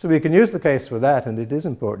 So we can use the case for that, and it is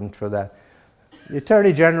important for that. The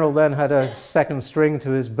Attorney General then had a second string to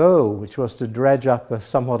his bow, which was to dredge up a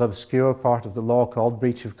somewhat obscure part of the law called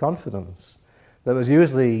breach of confidence, that was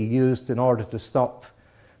usually used in order to stop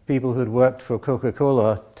people who'd worked for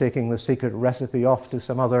Coca-Cola taking the secret recipe off to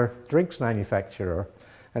some other drinks manufacturer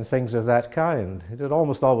and things of that kind. It had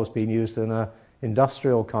almost always been used in an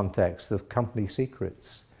industrial context of company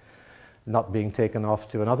secrets not being taken off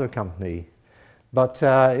to another company. But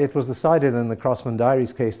it was decided in the Crossman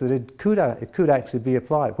Diaries case that it could actually be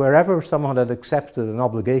applied. Wherever someone had accepted an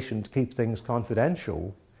obligation to keep things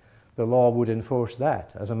confidential, the law would enforce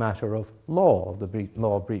that as a matter of law, the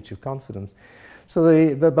law of breach of confidence.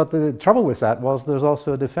 So but the trouble with that was there's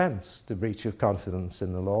also a defense to breach of confidence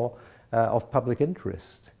in the law of public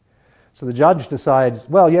interest. So the judge decides,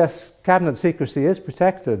 well, yes, cabinet secrecy is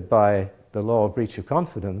protected by the law of breach of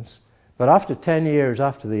confidence, but after 10 years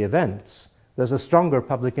after the events, there's a stronger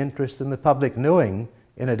public interest in the public knowing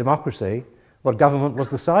in a democracy what government was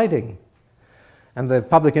deciding. And the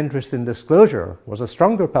public interest in disclosure was a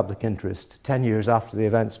stronger public interest 10 years after the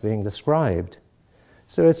events being described.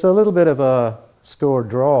 So it's a little bit of a score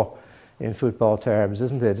draw in football terms,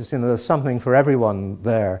 isn't it? It's, you know, there's something for everyone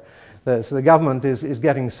there. So the government is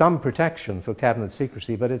getting some protection for cabinet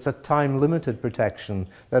secrecy, but it's a time-limited protection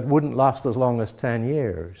that wouldn't last as long as 10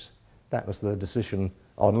 years. That was the decision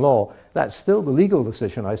on law. That's still the legal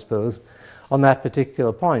decision, I suppose, on that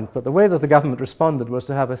particular point. But the way that the government responded was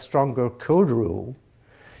to have a stronger code rule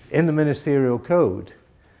in the Ministerial Code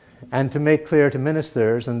and to make clear to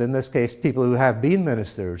ministers, and in this case people who have been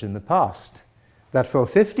ministers in the past, that for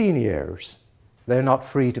 15 years they're not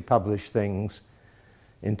free to publish things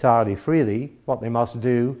entirely freely. What they must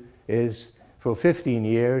do is, for 15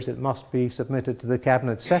 years, it must be submitted to the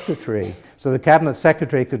Cabinet Secretary. So the Cabinet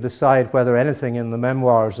Secretary could decide whether anything in the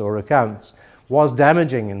memoirs or accounts was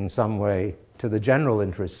damaging in some way to the general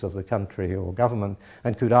interests of the country or government,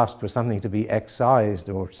 and could ask for something to be excised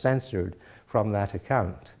or censored from that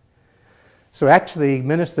account. So actually,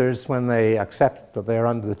 ministers, when they accept that they're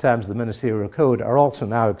under the terms of the Ministerial Code, are also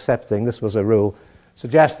now accepting, this was a rule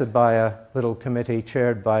suggested by a little committee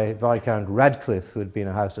chaired by Viscount Radcliffe, who had been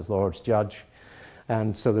a House of Lords judge.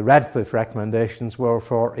 And so the Radcliffe recommendations were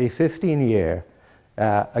for a 15-year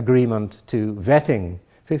agreement to vetting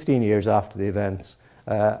 15 years after the events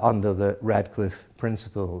under the Radcliffe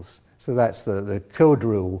principles. So that's the code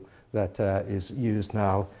rule that is used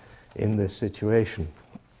now in this situation.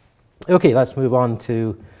 Okay, let's move on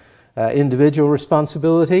to individual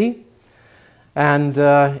responsibility. And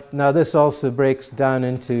now this also breaks down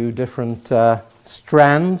into different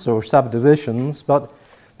strands or subdivisions, but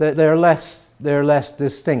they're less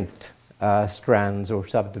distinct strands or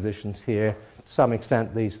subdivisions here. To some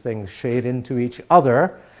extent, these things shade into each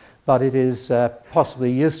other, but it is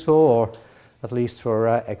possibly useful, or at least for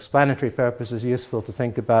explanatory purposes, useful to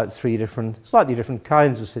think about three slightly different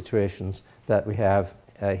kinds of situations that we have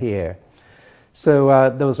here. So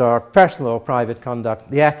those are personal or private conduct,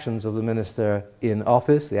 the actions of the minister in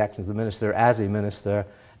office, the actions of the minister as a minister,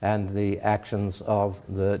 and the actions of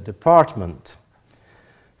the department.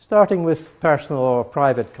 Starting with personal or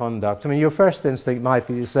private conduct, I mean, your first instinct might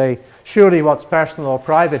be to say, surely what's personal or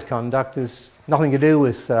private conduct is nothing to do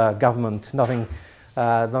with government, nothing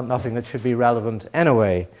that should be relevant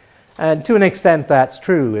anyway. And to an extent that's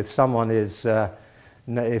true. If someone is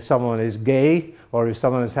gay, or if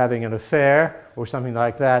someone is having an affair or something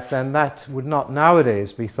like that, then that would not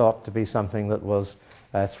nowadays be thought to be something that was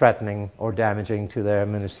threatening or damaging to their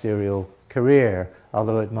ministerial career,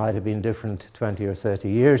 although it might have been different 20 or 30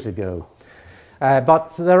 years ago.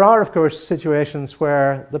 But there are, of course, situations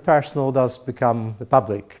where the personal does become the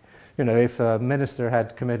public. You know, if a minister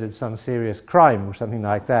had committed some serious crime or something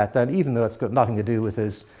like that, then even though it's got nothing to do with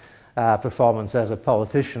his performance as a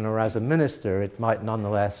politician or as a minister, it might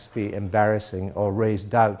nonetheless be embarrassing or raise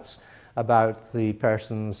doubts about the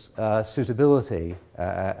person's suitability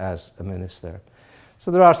as a minister. So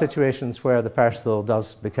there are situations where the personal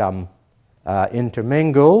does become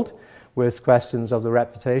intermingled with questions of the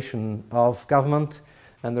reputation of government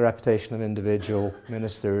and the reputation of individual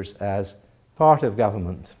ministers as part of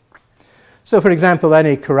government. So, for example,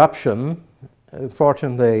 any corruption,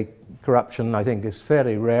 fortunately, corruption, I think, is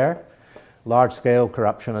fairly rare. Large-scale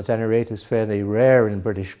corruption, at any rate, is fairly rare in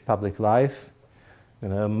British public life. You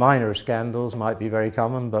know, minor scandals might be very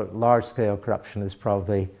common, but large-scale corruption is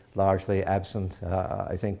probably largely absent,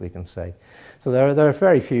 I think we can say. So there are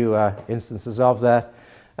very few instances of that.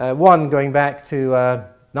 One, going back to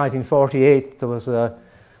 1948, there was a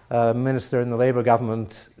minister in the Labour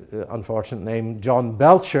government, unfortunate name, John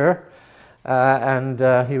Belcher, and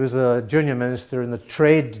he was a junior minister in the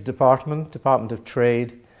Trade Department, Department of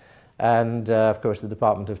Trade, and of course the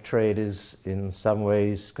Department of Trade is in some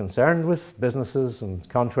ways concerned with businesses and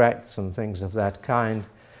contracts and things of that kind.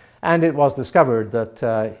 And it was discovered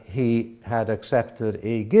that he had accepted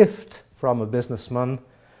a gift from a businessman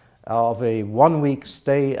of a one-week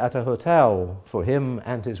stay at a hotel for him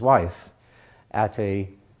and his wife at a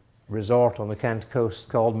resort on the Kent coast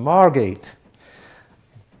called Margate.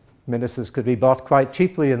 Ministers could be bought quite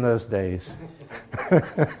cheaply in those days.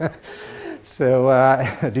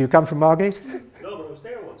 So, do you come from Margate? No, but I was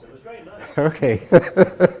there once. It was very nice. Okay.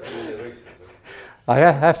 I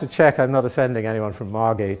have to check I'm not offending anyone from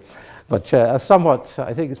Margate. But a somewhat,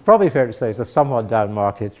 I think it's probably fair to say, it's a somewhat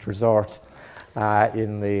down-market resort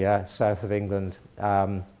in the south of England.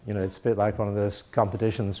 You know, it's a bit like one of those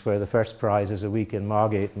competitions where the first prize is a week in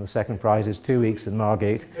Margate and the second prize is 2 weeks in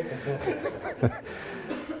Margate.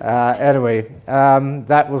 Anyway,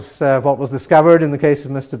 that was what was discovered in the case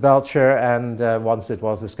of Mr. Belcher, and once it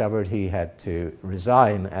was discovered, he had to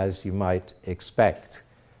resign, as you might expect.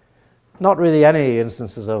 Not really any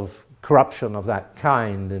instances of corruption of that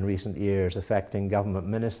kind in recent years affecting government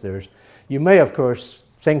ministers. You may, of course,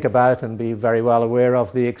 think about and be very well aware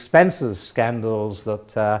of the expenses scandals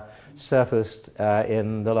that surfaced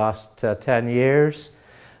in the last 10 years.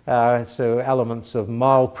 So elements of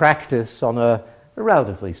malpractice on a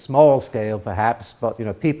relatively small scale, perhaps, but you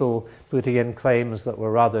know, people putting in claims that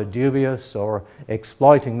were rather dubious or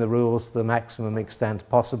exploiting the rules to the maximum extent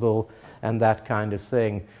possible and that kind of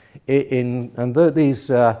thing.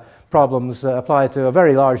 These problems apply to a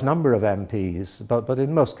very large number of MPs, but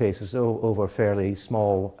in most cases over fairly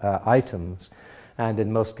small items. And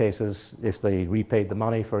in most cases, if they repaid the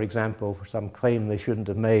money, for example, for some claim they shouldn't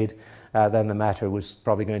have made, then the matter was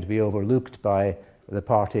probably going to be overlooked by the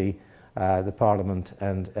party, the Parliament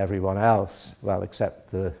and everyone else, well,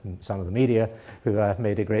 except some of the media who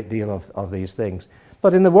made a great deal of these things.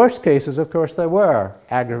 But in the worst cases, of course, there were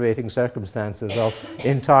aggravating circumstances of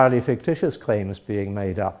entirely fictitious claims being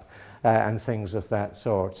made up and things of that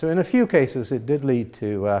sort. So in a few cases, it did lead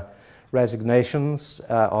to resignations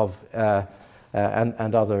and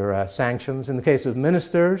other sanctions. In the case of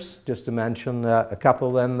ministers, just to mention a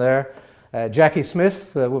couple then there, Jackie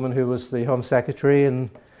Smith, the woman who was the Home Secretary in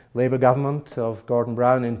Labour government of Gordon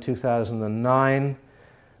Brown in 2009,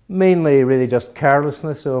 mainly really just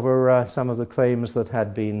carelessness over some of the claims that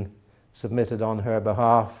had been submitted on her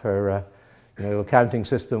behalf. Her accounting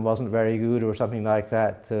system wasn't very good or something like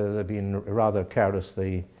that. They'd been rather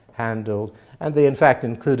carelessly handled. And they in fact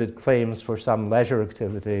included claims for some leisure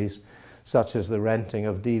activities, such as the renting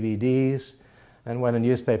of DVDs. And when a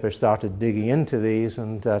newspaper started digging into these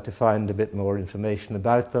and to find a bit more information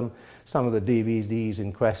about them, some of the DVDs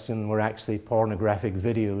in question were actually pornographic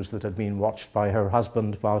videos that had been watched by her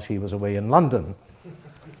husband while she was away in London.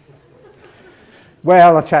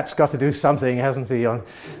 Well, a chap's got to do something, hasn't he,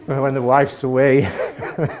 when the wife's away?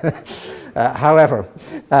 However,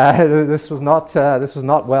 this was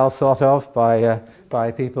not well thought of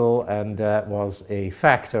by people, and was a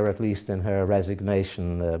factor, at least, in her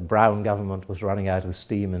resignation. The Brown government was running out of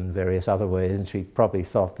steam in various other ways, and she probably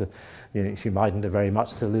thought that she mightn't have very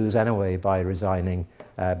much to lose anyway by resigning,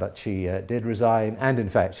 but she did resign, and in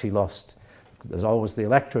fact she lost. There's always the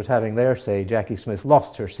electorate having their say. Jackie Smith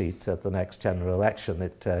lost her seat at the next general election.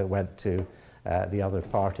 It went to the other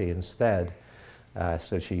party instead.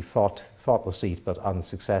 So she fought the seat, but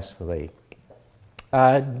unsuccessfully.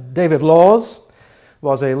 David Laws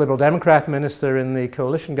was a Liberal Democrat minister in the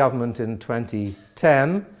coalition government in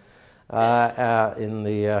 2010 in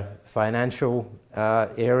the financial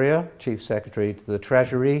area, Chief Secretary to the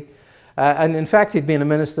Treasury. And in fact, he'd been a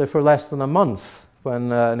minister for less than a month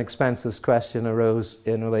when an expenses question arose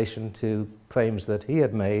in relation to claims that he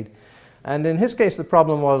had made. And in his case, the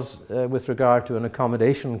problem was with regard to an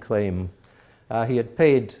accommodation claim. He had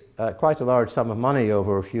paid quite a large sum of money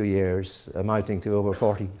over a few years, amounting to over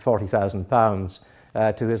 £40,000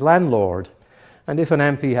 to his landlord. And if an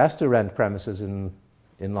MP has to rent premises in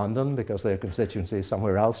London because their constituency is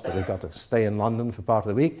somewhere else, but they've got to stay in London for part of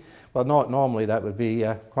the week, well, normally that would be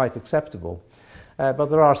quite acceptable. But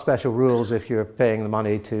there are special rules if you're paying the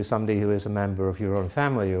money to somebody who is a member of your own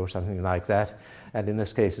family or something like that. And in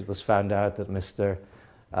this case, it was found out that Mr.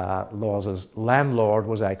 Lawes's landlord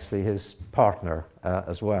was actually his partner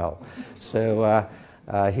as well. So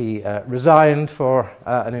he resigned for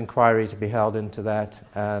an inquiry to be held into that,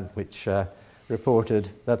 which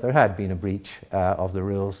reported that there had been a breach of the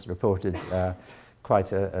rules, reported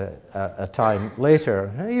quite a time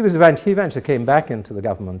later. He eventually came back into the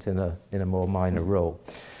government in a more minor role.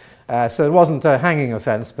 So it wasn't a hanging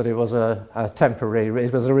offence, but it was a temporary,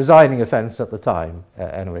 it was a resigning offence at the time,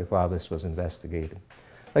 anyway, while this was investigated.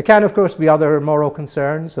 There can, of course, be other moral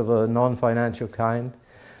concerns of a non-financial kind,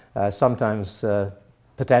 sometimes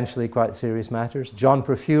potentially quite serious matters. John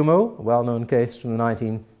Profumo, a well-known case from the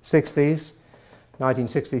 1960s,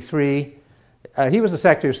 1963, he was the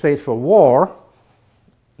Secretary of State for War,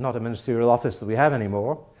 not a ministerial office that we have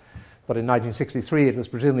anymore, but in 1963 it was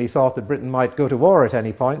presumably thought that Britain might go to war at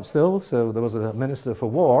any point still, so there was a Minister for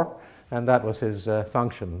War, and that was his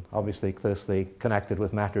function, obviously closely connected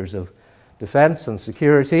with matters of defence and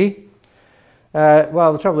security.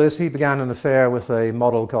 Well, the trouble is he began an affair with a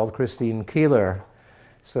model called Christine Keeler,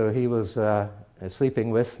 so he was sleeping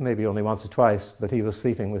with, maybe only once or twice, but he was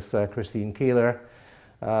sleeping with Christine Keeler,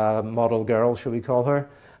 model girl, should we call her.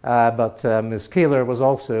 But Ms. Keeler was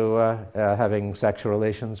also having sexual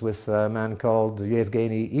relations with a man called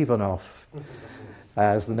Yevgeny Ivanov.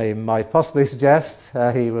 As the name might possibly suggest,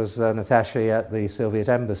 he was an attaché at the Soviet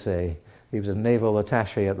embassy. He was a naval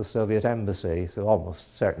attaché at the Soviet embassy, so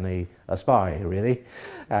almost certainly a spy, really.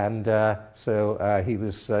 And so he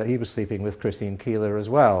was sleeping with Christine Keeler as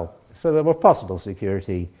well. So there were possible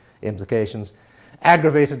security implications,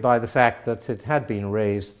 aggravated by the fact that it had been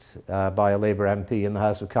raised by a Labour MP in the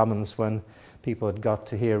House of Commons when people had got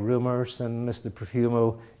to hear rumours, and Mr.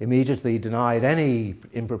 Profumo immediately denied any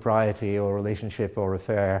impropriety or relationship or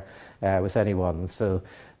affair with anyone. So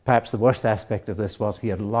perhaps the worst aspect of this was he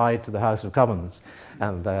had lied to the House of Commons,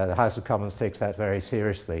 and the House of Commons takes that very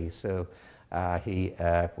seriously. So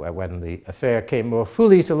when the affair came more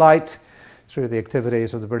fully to light through the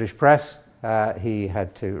activities of the British press, he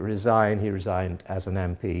had to resign. He resigned as an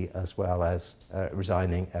MP as well as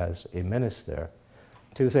resigning as a minister.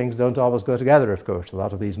 Two things don't always go together, of course. A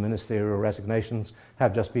lot of these ministerial resignations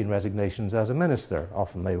have just been resignations as a minister.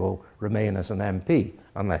 Often they will remain as an MP,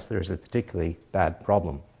 unless there's a particularly bad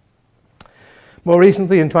problem. More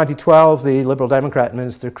recently, in 2012, the Liberal Democrat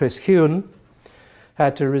minister, Chris Huhne,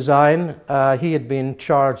 had to resign. He had been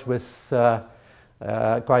charged with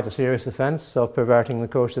quite a serious offence of perverting the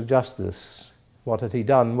course of justice. What had he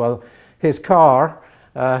done? Well, his car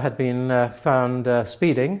had been found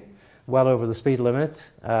speeding well over the speed limit.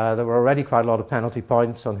 There were already quite a lot of penalty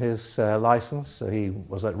points on his licence, so he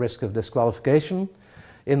was at risk of disqualification.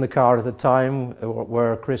 In the car at the time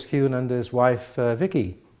were Chris Huhne and his wife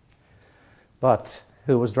Vicky. But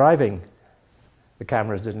who was driving? The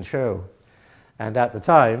cameras didn't show. And at the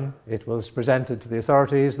time, it was presented to the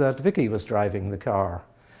authorities that Vicky was driving the car.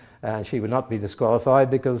 She would not be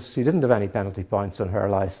disqualified because she didn't have any penalty points on her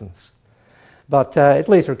licence. But it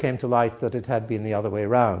later came to light that it had been the other way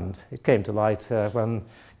around. It came to light when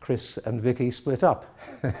Chris and Vicky split up.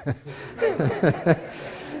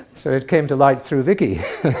 So it came to light through Vicky.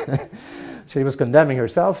 She was condemning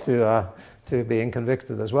herself to being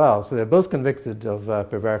convicted as well. So they're both convicted of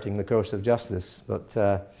perverting the course of justice.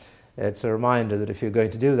 But it's a reminder that if you're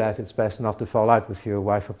going to do that, it's best not to fall out with your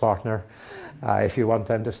wife or partner if you want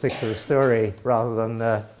them to stick to the story rather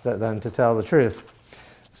than to tell the truth.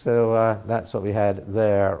 So that's what we had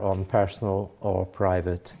there on personal or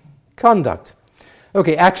private conduct.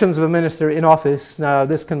 Okay, actions of a minister in office. Now,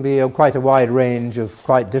 this can be quite a wide range of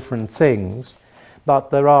quite different things,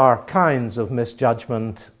 but there are kinds of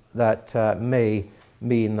misjudgment that may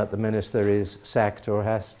mean that the minister is sacked or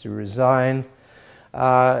has to resign.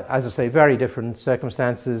 As I say, very different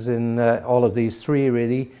circumstances in all of these three,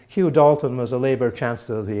 really. Hugh Dalton was a Labour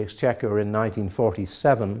Chancellor of the Exchequer in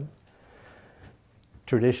 1947.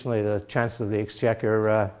 Traditionally, the Chancellor of the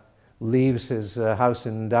Exchequer leaves his house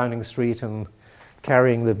in Downing Street and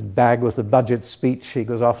carrying the bag with the budget speech, he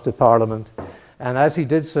goes off to Parliament. And as he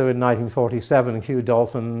did so in 1947, Hugh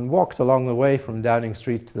Dalton walked along the way from Downing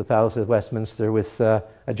Street to the Palace of Westminster with a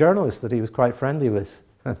journalist that he was quite friendly with.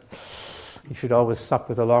 You should always sup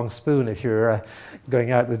with a long spoon if you're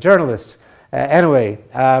going out with journalists. Anyway,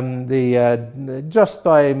 just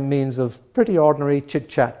by means of pretty ordinary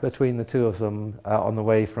chit-chat between the two of them on the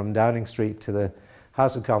way from Downing Street to the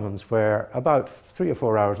House of Commons, where about 3 or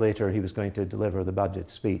 4 hours later he was going to deliver the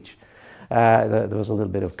budget speech, there was a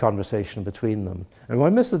little bit of conversation between them. And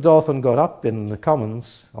when Mr. Dalton got up in the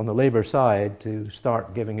Commons on the Labour side to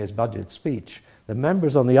start giving his budget speech, the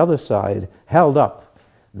members on the other side held up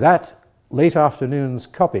that late afternoon's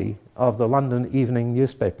copy of the London Evening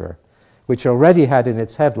newspaper, which already had in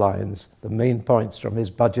its headlines the main points from his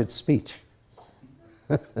budget speech.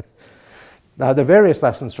 Now, there are various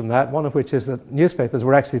lessons from that, one of which is that newspapers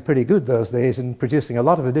were actually pretty good those days in producing a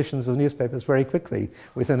lot of editions of newspapers very quickly,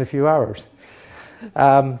 within a few hours.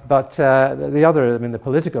 But the other, I mean, the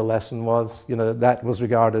political lesson was, that was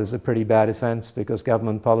regarded as a pretty bad offence because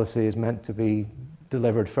government policy is meant to be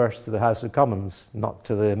delivered first to the House of Commons, not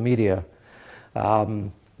to the media.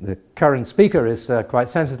 The current speaker is quite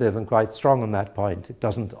sensitive and quite strong on that point. It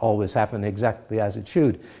doesn't always happen exactly as it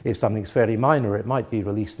should. If something's fairly minor, it might be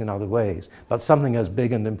released in other ways. But something as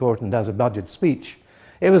big and important as a budget speech,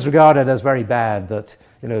 it was regarded as very bad that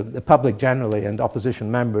the public generally and opposition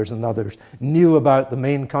members and others knew about the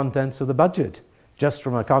main contents of the budget just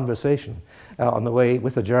from a conversation on the way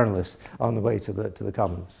with a journalist on the way to the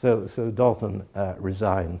Commons. So Dalton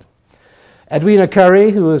resigned. Edwina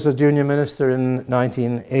Currie, who was a junior minister in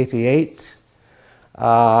 1988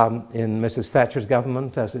 in Mrs. Thatcher's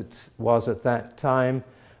government, as it was at that time,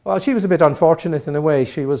 well, she was a bit unfortunate in a way.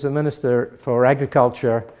 She was a minister for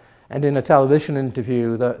agriculture, and in a television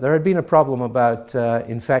interview, there had been a problem about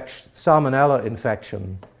salmonella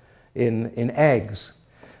infection in eggs,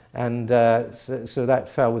 and so that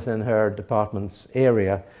fell within her department's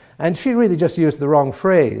area. And she really just used the wrong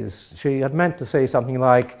phrase. She had meant to say something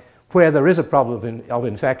like, where there is a problem of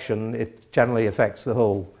infection, it generally affects the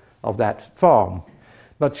whole of that farm.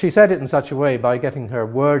 But she said it in such a way, by getting her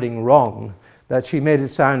wording wrong, that she made it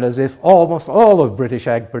sound as if almost all of British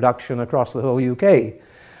egg production across the whole UK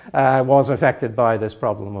was affected by this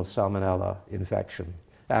problem of salmonella infection,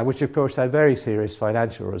 which of course had very serious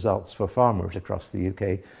financial results for farmers across the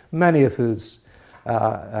UK, many of whose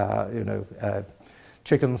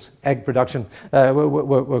chickens, egg production,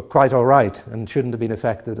 were quite all right and shouldn't have been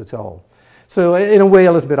affected at all. So in a way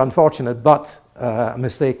a little bit unfortunate, but a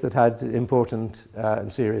mistake that had important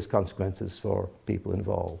and serious consequences for people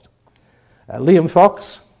involved. Liam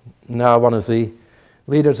Fox, now one of the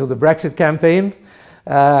leaders of the Brexit campaign.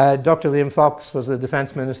 Dr. Liam Fox was the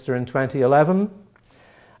Defence Minister in 2011.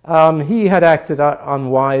 He had acted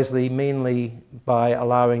unwisely, mainly by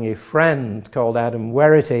allowing a friend called Adam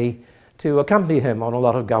Werrity to accompany him on a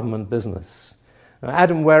lot of government business.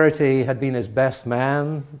 Adam Werrity had been his best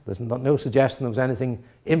man. There's no suggestion there was anything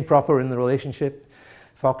improper in the relationship.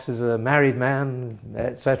 Fox is a married man,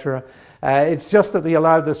 etc. It's just that he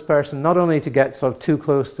allowed this person not only to get sort of too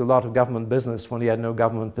close to a lot of government business when he had no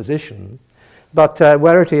government position, but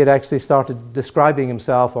Werrity had actually started describing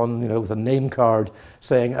himself on, with a name card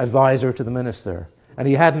saying advisor to the minister. And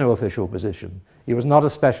he had no official position. He was not a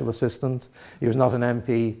special assistant, he was not an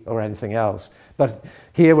MP or anything else. But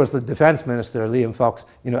here was the Defence Minister, Liam Fox,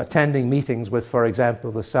 attending meetings with, for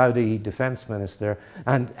example, the Saudi Defence Minister,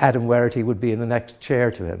 and Adam Werrity would be in the next chair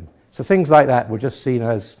to him. So things like that were just seen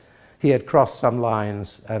as he had crossed some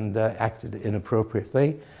lines and acted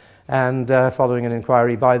inappropriately. And following an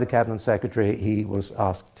inquiry by the Cabinet Secretary, he was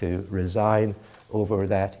asked to resign over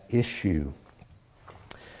that issue.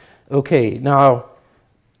 Okay, now,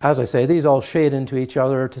 as I say, these all shade into each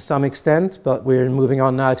other to some extent, but we're moving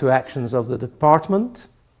on now to actions of the department.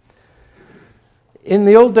 In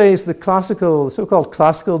the old days, the so-called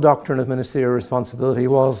classical doctrine of ministerial responsibility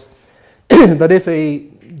was that if a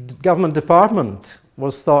government department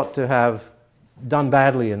was thought to have done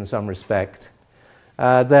badly in some respect,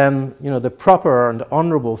 then the proper and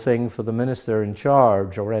honourable thing for the minister in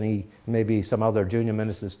charge, or maybe some other junior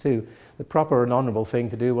ministers too, the proper and honourable thing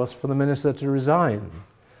to do was for the minister to resign.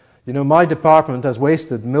 My department has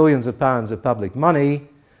wasted millions of pounds of public money.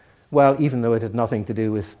 Well, even though it had nothing to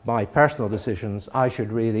do with my personal decisions, I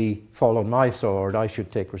should really fall on my sword. I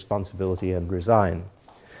should take responsibility and resign.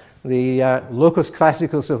 The locus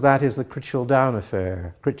classicus of that is the Critchell Down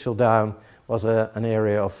affair. Critchell Down was an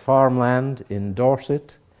area of farmland in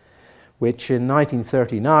Dorset, which in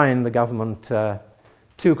 1939 the government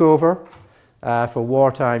took over for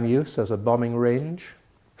wartime use as a bombing range.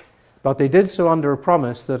 But they did so under a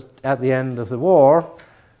promise that at the end of the war,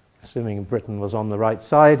 assuming Britain was on the right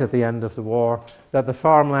side at the end of the war, that the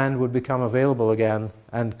farmland would become available again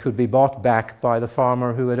and could be bought back by the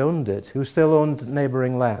farmer who had owned it, who still owned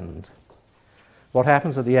neighbouring land. What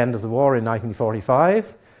happens at the end of the war in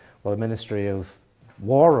 1945? Well, the Ministry of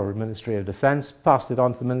War or Ministry of Defence passed it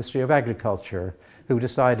on to the Ministry of Agriculture, who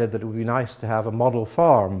decided that it would be nice to have a model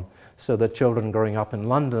farm so that children growing up in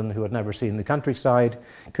London who had never seen the countryside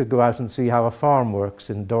could go out and see how a farm works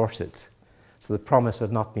in Dorset. So the promise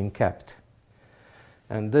had not been kept.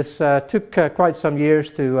 And this took quite some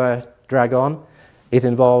years to drag on. It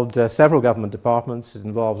involved several government departments, it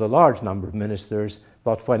involved a large number of ministers,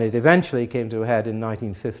 but when it eventually came to a head in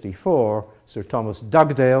 1954, Sir Thomas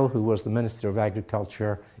Dugdale, who was the Minister of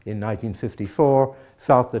Agriculture in 1954,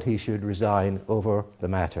 felt that he should resign over the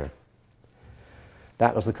matter.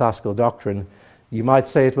 That was the classical doctrine. You might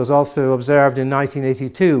say it was also observed in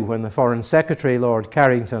 1982 when the Foreign Secretary, Lord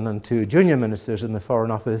Carrington, and two junior ministers in the Foreign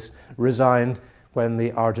Office resigned when the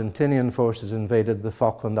Argentinian forces invaded the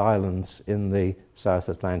Falkland Islands in the South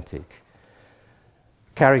Atlantic.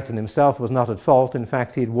 Carrington himself was not at fault. In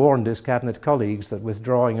fact, he'd warned his cabinet colleagues that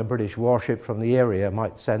withdrawing a British warship from the area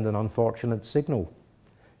might send an unfortunate signal.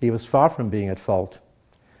 He was far from being at fault.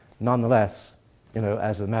 Nonetheless,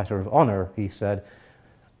 as a matter of honour, he said,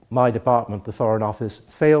 my department, the Foreign Office,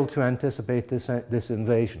 failed to anticipate this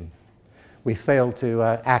invasion. We failed to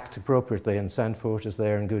act appropriately and send forces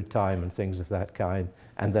there in good time and things of that kind,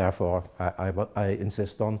 and therefore I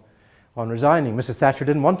insist on resigning. Mrs. Thatcher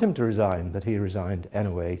didn't want him to resign, but he resigned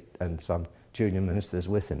anyway, and some junior ministers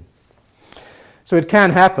with him. So it can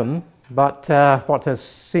happen, but what has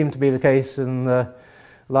seemed to be the case in the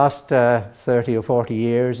last 30 or 40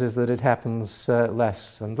 years is that it happens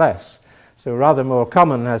less and less. So rather more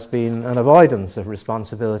common has been an avoidance of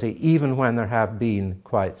responsibility, even when there have been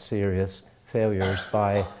quite serious failures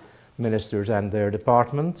by ministers and their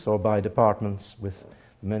departments, or by departments with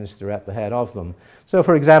the minister at the head of them. So,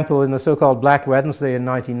 for example, in the so-called Black Wednesday in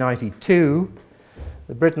 1992,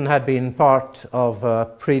 Britain had been part of a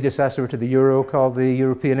predecessor to the euro called the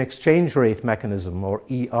European Exchange Rate Mechanism, or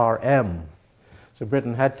ERM. So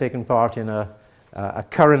Britain had taken part in a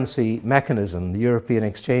currency mechanism, the European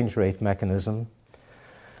Exchange Rate Mechanism.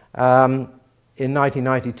 In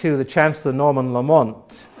 1992, the Chancellor Norman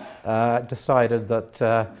Lamont decided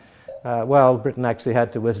that, well, Britain actually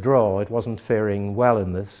had to withdraw. It wasn't faring well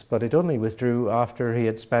in this, but it only withdrew after he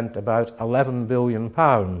had spent about £11 billion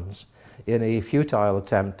in a futile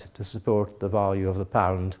attempt to support the value of the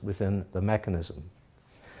pound within the mechanism.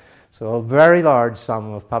 So a very large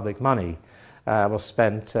sum of public money was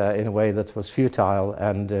spent in a way that was futile,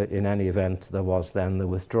 and in any event there was then the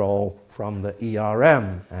withdrawal from the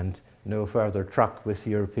ERM and no further truck with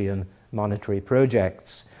European monetary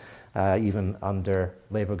projects, even under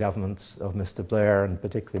Labour governments of Mr. Blair and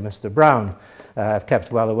particularly Mr. Brown, have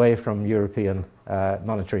kept well away from European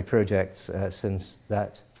monetary projects since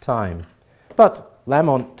that time. But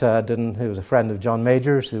Lamont didn't, who was a friend of John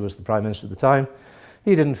Major's, who was the Prime Minister at the time,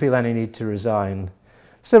 he didn't feel any need to resign.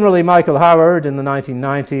 Similarly, Michael Howard in the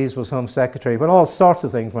 1990s was Home Secretary when all sorts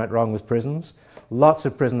of things went wrong with prisons. Lots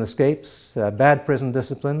of prison escapes, bad prison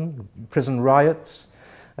discipline, prison riots,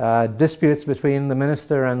 disputes between the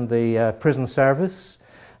minister and the prison service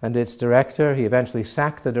and its director. He eventually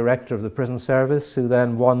sacked the director of the prison service, who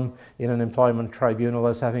then won in an employment tribunal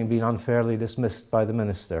as having been unfairly dismissed by the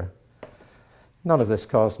minister. None of this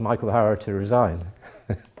caused Michael Howard to resign.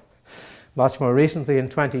 Much more recently, in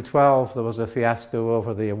 2012, there was a fiasco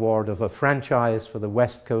over the award of a franchise for the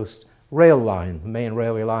West Coast Rail Line, the main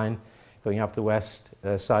railway line going up the west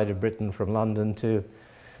side of Britain from London to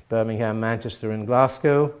Birmingham, Manchester and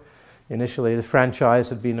Glasgow. Initially, the franchise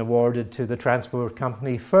had been awarded to the transport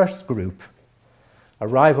company First Group. A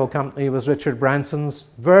rival company was Richard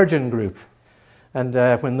Branson's Virgin Group. And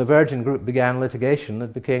when the Virgin Group began litigation,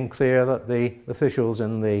 it became clear that the officials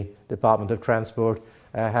in the Department of Transport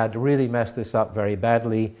had really messed this up very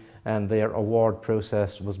badly, and their award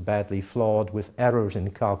process was badly flawed with errors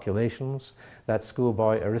in calculations that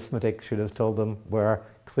schoolboy arithmetic should have told them were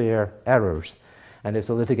clear errors. And if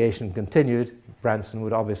the litigation continued, Branson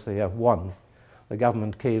would obviously have won. The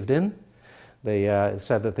government caved in. They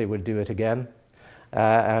said that they would do it again.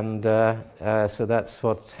 So that's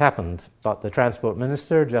what's happened. But the Transport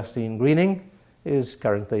Minister, Justine Greening, is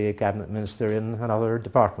currently a cabinet minister in another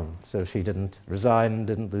department. So she didn't resign,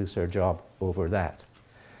 didn't lose her job over that.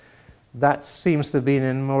 That seems to have been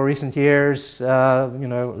in more recent years, a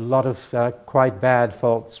lot of quite bad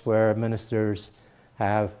faults where ministers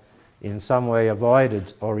have in some way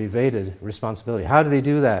avoided or evaded responsibility. How do they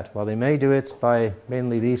do that? Well, they may do it by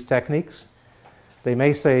mainly these techniques. They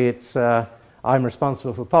may say it's I'm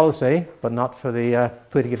responsible for policy, but not for the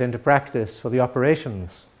putting it into practice, for the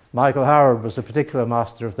operations. Michael Howard was a particular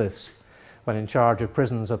master of this when in charge of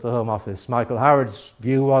prisons at the Home Office. Michael Howard's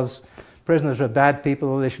view was prisoners are bad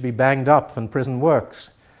people, they should be banged up and prison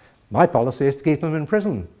works. My policy is to keep them in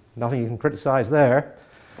prison. Nothing you can criticize there.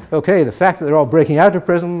 Okay, the fact that they're all breaking out of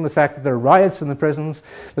prison, the fact that there are riots in the prisons,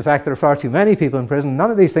 the fact there are far too many people in prison, none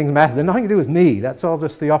of these things matter. They're nothing to do with me. That's all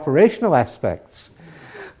just the operational aspects.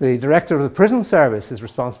 The director of the prison service is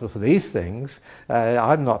responsible for these things.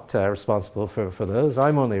 I'm not responsible for those.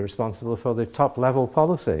 I'm only responsible for the top level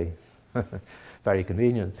policy. Very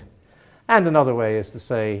convenient. And another way is to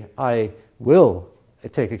say, I will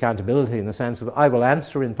take accountability in the sense of I will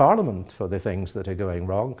answer in Parliament for the things that are going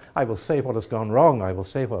wrong. I will say what has gone wrong. I will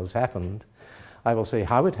say what has happened. I will say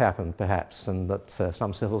how it happened, perhaps, and that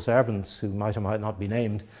some civil servants who might or might not be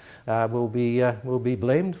named will be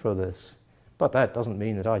blamed for this. But that doesn't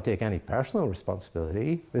mean that I take any personal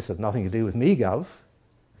responsibility. This has nothing to do with me, Gov.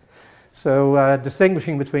 So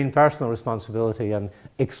distinguishing between personal responsibility and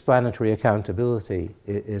explanatory accountability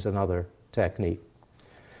is another technique.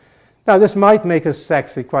 Now, this might make us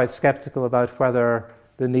actually quite sceptical about whether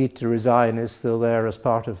the need to resign is still there as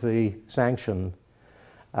part of the sanction.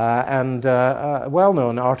 A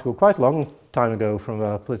well-known article quite a long time ago from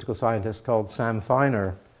a political scientist called Sam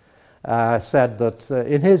Finer said that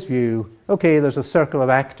in his view, okay, there's a circle of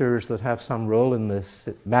actors that have some role in this.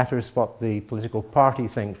 It matters what the political party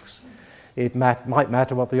thinks. It might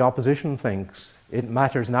matter what the opposition thinks. It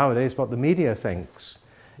matters nowadays what the media thinks.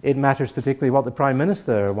 It matters particularly what the Prime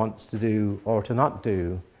Minister wants to do or to not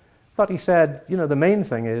do. But he said, you know, the main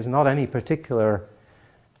thing is not any particular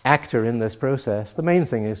actor in this process. The main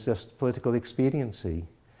thing is just political expediency.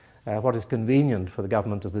 What is convenient for the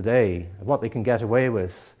government of the day, what they can get away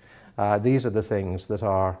with. These are the things that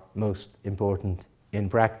are most important in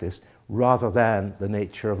practice, rather than the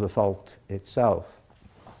nature of the fault itself.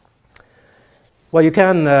 Well, you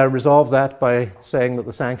can resolve that by saying that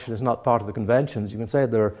the sanction is not part of the conventions. You can say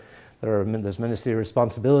there's ministerial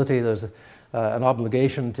responsibility, there's an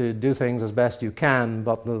obligation to do things as best you can,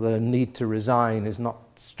 but the need to resign is not,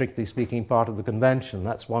 strictly speaking, part of the convention.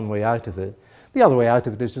 That's one way out of it. The other way out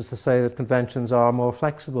of it is just to say that conventions are more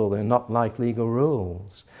flexible. They're not like legal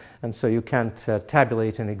rules. And so you can't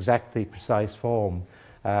tabulate in exactly precise form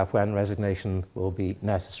when resignation will be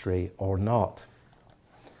necessary or not.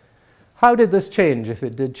 How did this change, if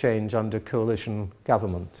it did change, under coalition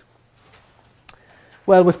government?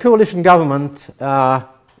 Well, with coalition government,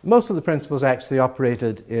 most of the principles actually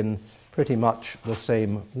operated in pretty much the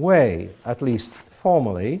same way, at least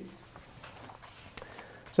formally.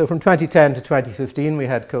 So from 2010 to 2015, we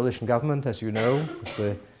had coalition government, as you know, with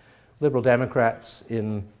the Liberal Democrats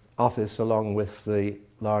in office along with the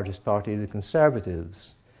largest party, the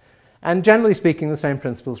Conservatives. And generally speaking, the same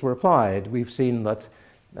principles were applied. We've seen that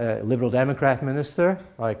Liberal Democrat minister,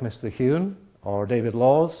 like Mr. Huhne or David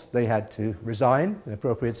Laws, they had to resign in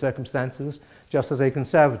appropriate circumstances, just as a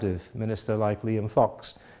Conservative minister like Liam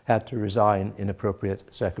Fox had to resign in appropriate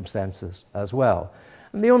circumstances as well.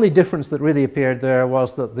 And the only difference that really appeared there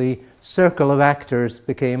was that the circle of actors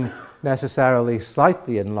became necessarily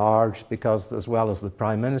slightly enlarged because, as well as the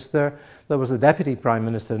Prime Minister, there was the Deputy Prime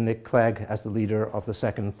Minister, Nick Clegg, as the leader of the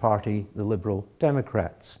second party, the Liberal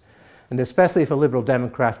Democrats. And especially if a Liberal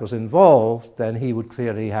Democrat was involved, then he would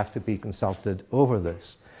clearly have to be consulted over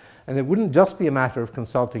this. And it wouldn't just be a matter of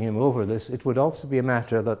consulting him over this, it would also be a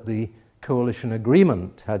matter that the coalition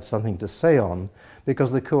agreement had something to say on,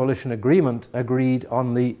 because the coalition agreement agreed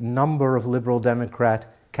on the number of Liberal Democrat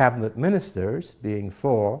cabinet ministers, being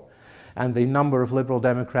 4, and the number of Liberal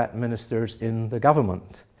Democrat ministers in the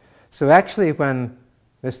government. So actually when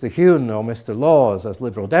Mr. Huhne or Mr. Laws, as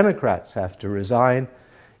Liberal Democrats, have to resign,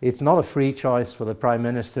 it's not a free choice for the Prime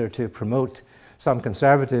Minister to promote some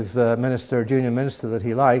Conservative minister, junior minister that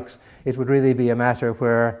he likes. It would really be a matter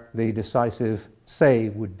where the decisive say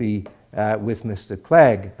would be with Mr.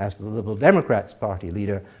 Clegg as the Liberal Democrats party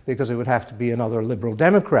leader, because it would have to be another Liberal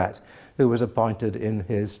Democrat who was appointed in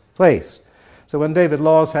his place. So when David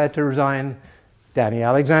Laws had to resign, Danny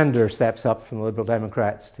Alexander steps up from the Liberal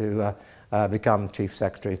Democrats to become Chief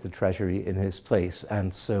Secretary of the Treasury in his place,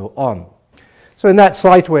 and so on. So in that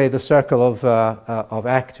slight way, the circle of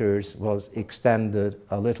actors was extended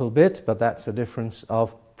a little bit, but that's a difference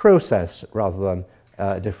of process rather than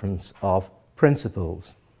a difference of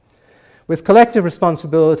principles. With collective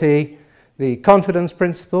responsibility, the confidence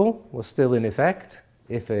principle was still in effect.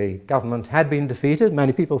 If a government had been defeated,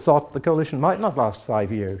 many people thought the coalition might not last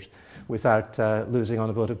 5 years without losing on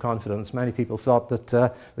a vote of confidence. Many people thought that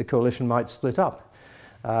the coalition might split up,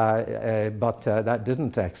 but that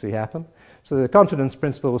didn't actually happen. So the confidence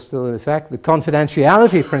principle was still in effect. The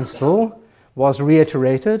confidentiality principle was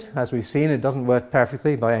reiterated. As we've seen, it doesn't work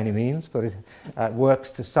perfectly by any means, but it works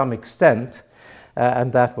to some extent.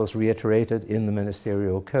 and that was reiterated in the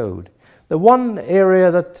Ministerial Code. The one area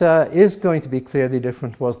that is going to be clearly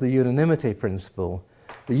different was the unanimity principle.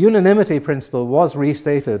 The unanimity principle was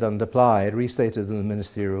restated and applied, restated in the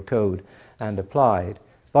Ministerial Code and applied,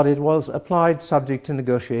 but it was applied subject to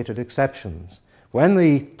negotiated exceptions. When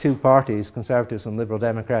the two parties, Conservatives and Liberal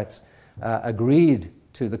Democrats, agreed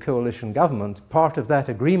to the coalition government, part of that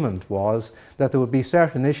agreement was that there would be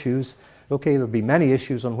certain issues, okay, there would be many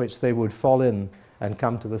issues on which they would fall in and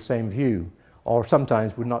come to the same view, or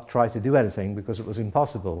sometimes would not try to do anything because it was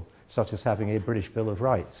impossible, such as having a British Bill of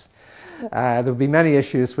Rights. There would be many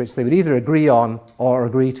issues which they would either agree on or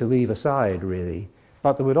agree to leave aside, really.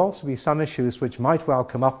 But there would also be some issues which might well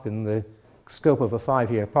come up in the scope of a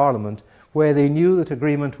 5-year Parliament where they knew that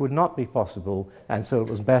agreement would not be possible, and so it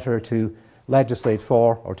was better to legislate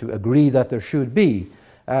for or to agree that there should be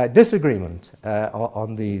disagreement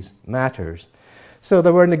on these matters. So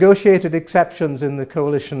there were negotiated exceptions in the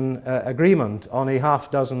coalition agreement on a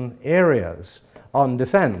half-dozen areas: on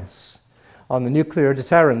defence, on the nuclear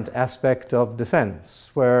deterrent aspect of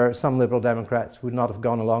defence, where some Liberal Democrats would not have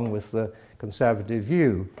gone along with the Conservative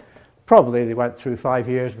view. Probably they went through 5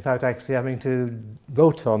 years without actually having to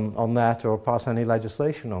vote on that or pass any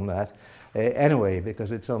legislation on that anyway,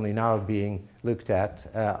 because it's only now being looked at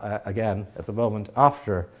again at the moment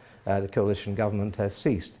after the coalition government has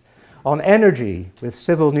ceased. On energy, with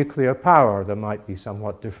civil nuclear power, there might be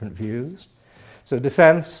somewhat different views. So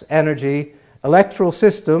defence, energy, electoral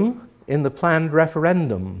system in the planned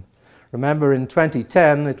referendum. Remember, in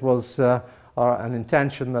 2010 it was an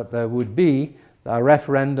intention that there would be a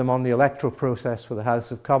referendum on the electoral process for the House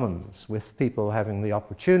of Commons, with people having the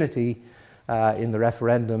opportunity in the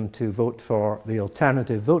referendum to vote for the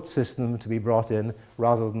alternative vote system to be brought in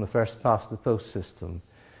rather than the first past the post system.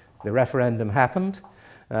 The referendum happened,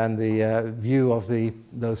 and the view of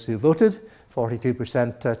those who voted,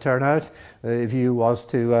 42% turnout, the view was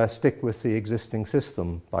to stick with the existing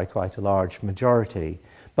system by quite a large majority.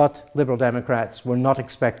 But Liberal Democrats were not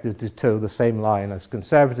expected to toe the same line as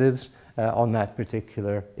Conservatives on that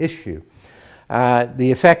particular issue.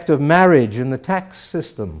 The effect of marriage in the tax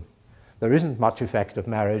system. There isn't much effect of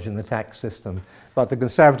marriage in the tax system, but the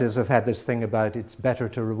Conservatives have had this thing about it's better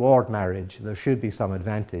to reward marriage. There should be some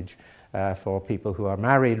advantage for people who are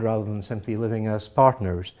married rather than simply living as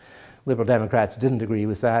partners. Liberal Democrats didn't agree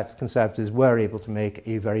with that. Conservatives were able to make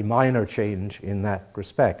a very minor change in that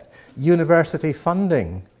respect. University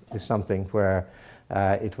funding is something where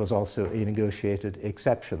it was also a negotiated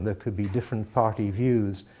exception. There could be different party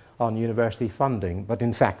views on university funding, but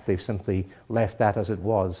in fact they've simply left that as it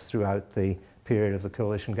was throughout the period of the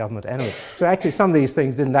coalition government anyway. So actually some of these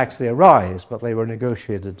things didn't actually arise, but they were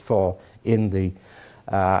negotiated for in the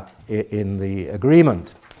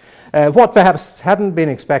agreement. What perhaps hadn't been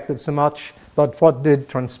expected so much, but what did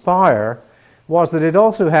transpire, was that it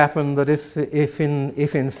also happened that if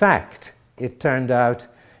in fact it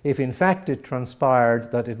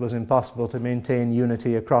transpired that it was impossible to maintain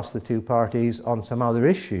unity across the two parties on some other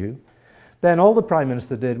issue, then all the Prime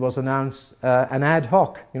Minister did was announce an ad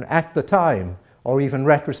hoc, at the time, or even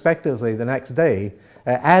retrospectively the next day,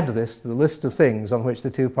 add this to the list of things on which the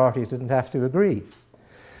two parties didn't have to agree.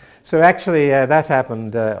 So actually that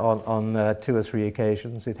happened on 2 or 3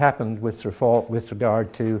 occasions. It happened with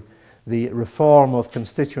regard to the reform of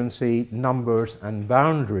constituency numbers and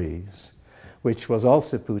boundaries, which was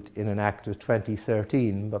also put in an Act of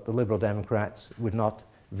 2013, but the Liberal Democrats would not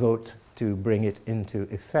vote to bring it into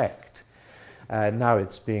effect. Now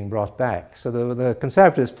it's being brought back. So the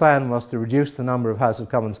Conservatives' plan was to reduce the number of House of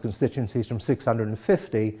Commons constituencies from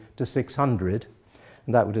 650 to 600,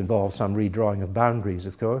 and that would involve some redrawing of boundaries,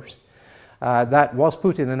 of course. That was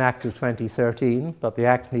put in an Act of 2013, but the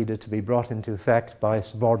Act needed to be brought into effect by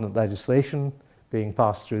subordinate legislation being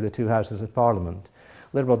passed through the two Houses of Parliament.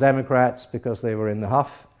 Liberal Democrats, because they were in the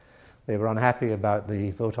huff, they were unhappy about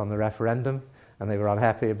the vote on the referendum, and they were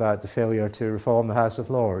unhappy about the failure to reform the House of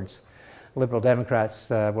Lords. Liberal Democrats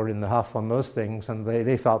were in the huff on those things, and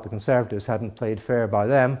they felt the Conservatives hadn't played fair by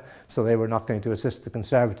them, so they were not going to assist the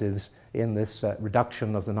Conservatives in this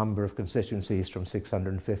reduction of the number of constituencies from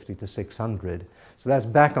 650 to 600. So that's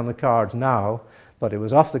back on the cards now, but it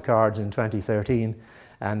was off the cards in 2013,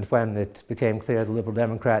 and when it became clear the Liberal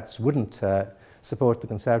Democrats wouldn't support the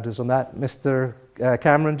Conservatives on that, Mr.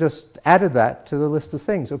 Cameron just added that to the list of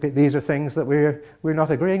things. Okay, these are things that we're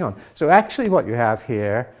not agreeing on. So actually what you have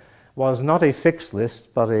here was not a fixed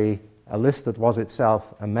list, but a list that was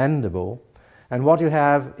itself amendable. And what you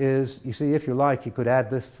have is, you see, if you like, you could add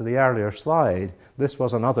this to the earlier slide. This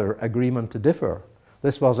was another agreement to differ.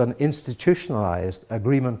 This was an institutionalized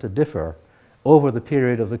agreement to differ over the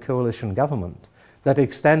period of the coalition government. that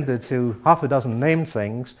extended to half a dozen named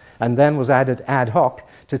things and then was added ad hoc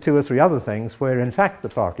to 2 or 3 other things where in fact the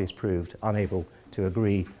parties proved unable to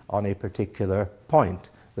agree on a particular point.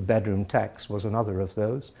 The bedroom tax was another of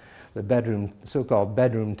those. The so-called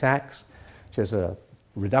bedroom tax, which is a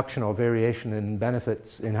reduction or variation in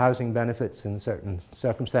benefits, in housing benefits in certain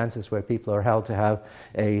circumstances where people are held to have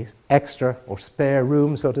a extra or spare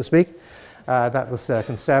room, so to speak. That was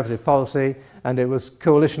Conservative policy, and it was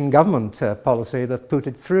coalition government policy that put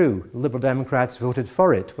it through. Liberal Democrats voted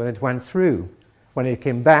for it when it went through. When it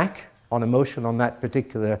came back on a motion on that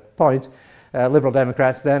particular point, Liberal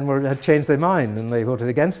Democrats then had changed their mind and they voted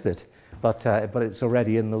against it. But it's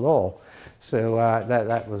already in the law. So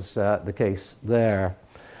that was the case there.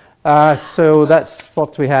 So that's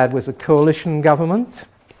what we had with the coalition government.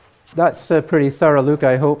 That's a pretty thorough look,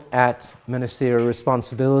 I hope, at ministerial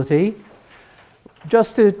responsibility.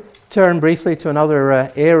 Just to turn briefly to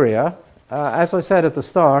another area, as I said at the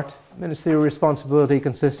start, ministerial responsibility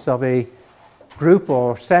consists of a group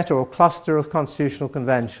or set or cluster of constitutional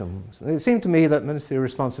conventions. And it seemed to me that ministerial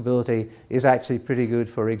responsibility is actually pretty good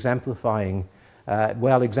for exemplifying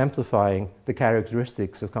the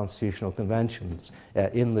characteristics of constitutional conventions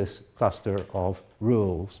in this cluster of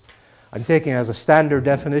rules. I'm taking as a standard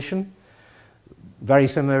definition, very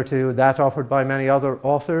similar to that offered by many other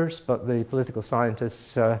authors, but the political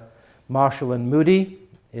scientists Marshall and Moody,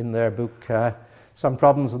 in their book Some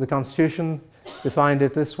Problems of the Constitution, defined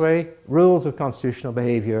it this way: rules of constitutional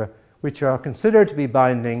behavior which are considered to be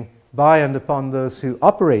binding by and upon those who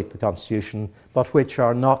operate the Constitution, but which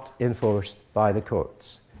are not enforced by the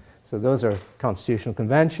courts. So those are constitutional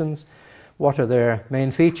conventions. What are their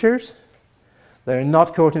main features? They're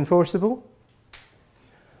not court enforceable.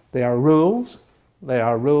 They are rules. They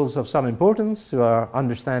are rules of some importance to our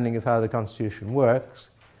understanding of how the Constitution works,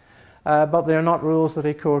 but they are not rules that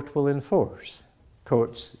a court will enforce.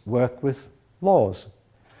 Courts work with laws.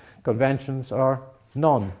 Conventions are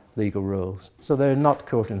non-legal rules, so they're not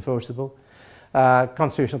court enforceable.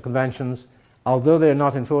 Constitutional conventions, although they're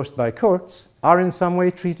not enforced by courts, are in some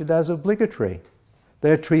way treated as obligatory.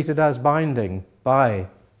 They're treated as binding by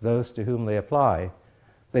those to whom they apply.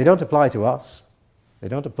 They don't apply to us. They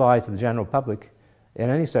don't apply to the general public in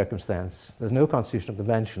any circumstance. There's no constitutional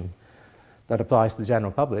convention that applies to the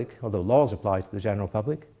general public, although laws apply to the general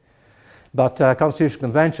public. But constitutional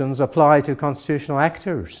conventions apply to constitutional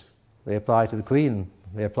actors. They apply to the Queen,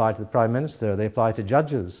 they apply to the Prime Minister, they apply to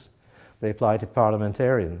judges, they apply to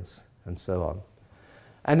parliamentarians, and so on.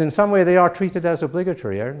 And in some way they are treated as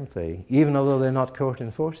obligatory, aren't they? Even although they're not court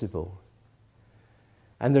enforceable.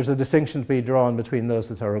 And there's a distinction to be drawn between those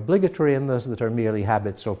that are obligatory and those that are merely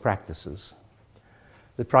habits or practices.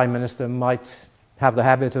 The Prime Minister might have the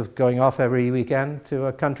habit of going off every weekend to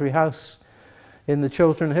a country house in the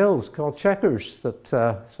Chiltern Hills called Chequers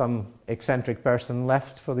that some eccentric person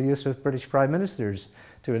left for the use of British Prime Ministers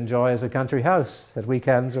to enjoy as a country house at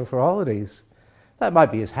weekends or for holidays. That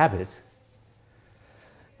might be his habit,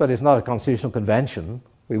 but it's not a constitutional convention.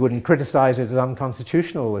 We wouldn't criticize it as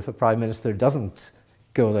unconstitutional if a Prime Minister doesn't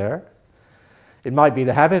go there. It might be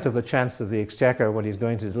the habit of the Chancellor of the Exchequer when he's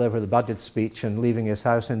going to deliver the budget speech and leaving his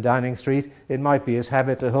house in Downing Street. It might be his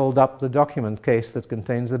habit to hold up the document case that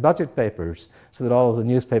contains the budget papers so that all of the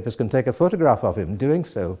newspapers can take a photograph of him doing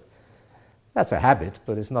so. That's a habit,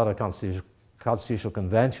 but it's not a constitutional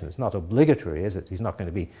convention. It's not obligatory, is it? He's not going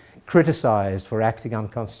to be criticized for acting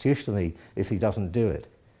unconstitutionally if he doesn't do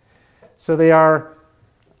it. So they are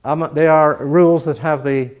rules that have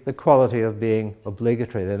the quality of being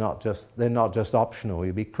obligatory. They're not just optional.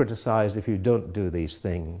 You'll be criticized if you don't do these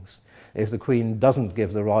things. If the Queen doesn't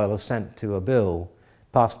give the royal assent to a bill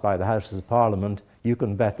passed by the Houses of Parliament, you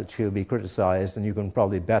can bet that she'll be criticized, and you can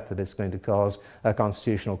probably bet that it's going to cause a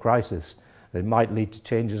constitutional crisis. It might lead to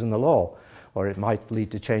changes in the law, or it might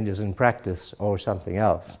lead to changes in practice, or something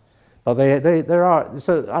else. But there are.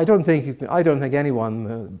 So I don't think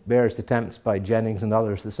anyone bears attempts by Jennings and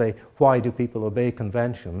others to say, why do people obey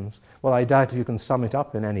conventions? Well, I doubt if you can sum it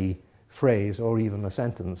up in any phrase or even a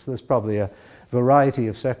sentence. There's probably a variety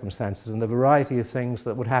of circumstances and a variety of things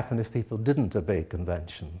that would happen if people didn't obey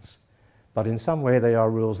conventions. But in some way they are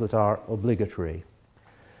rules that are obligatory.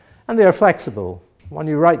 And they are flexible. When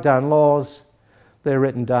you write down laws, they're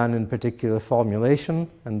written down in particular formulation,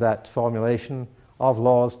 and that formulation of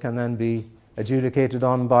laws can then be adjudicated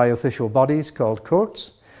on by official bodies called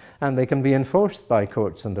courts, and they can be enforced by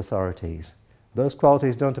courts and authorities. Those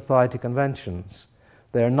qualities don't apply to conventions.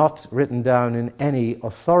 They're not written down in any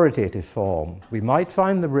authoritative form. We might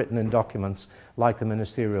find them written in documents like the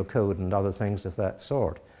Ministerial Code and other things of that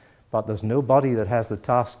sort, but there's no body that has the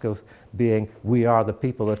task of being, we are the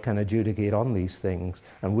people that can adjudicate on these things,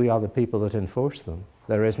 and we are the people that enforce them.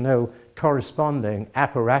 There is no corresponding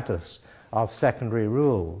apparatus of secondary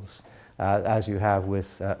rules, as you have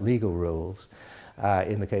with legal rules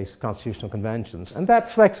in the case of constitutional conventions. And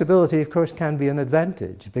that flexibility, of course, can be an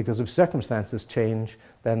advantage, because if circumstances change,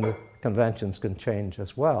 then the conventions can change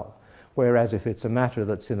as well. Whereas if it's a matter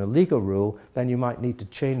that's in a legal rule, then you might need to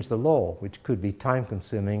change the law, which could be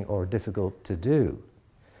time-consuming or difficult to do.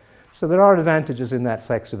 So there are advantages in that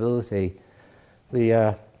flexibility.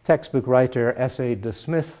 The textbook writer S.A. de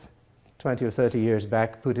Smith, 20 or 30 years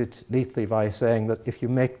back, put it neatly by saying that if you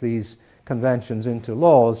make these conventions into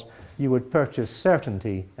laws, you would purchase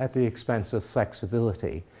certainty at the expense of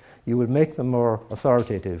flexibility. You would make them more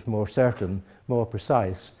authoritative, more certain, more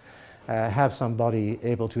precise, have somebody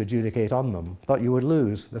able to adjudicate on them, but you would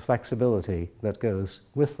lose the flexibility that goes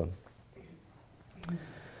with them.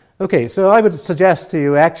 Okay, so I would suggest to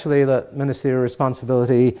you actually that ministerial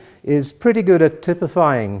responsibility is pretty good at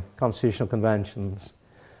typifying constitutional conventions.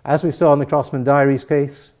 As we saw in the Crossman Diaries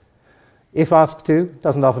case, if asked to,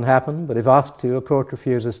 doesn't often happen, but if asked to, a court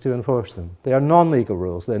refuses to enforce them. They are non-legal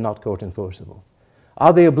rules, they're not court enforceable.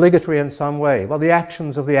 Are they obligatory in some way? Well, the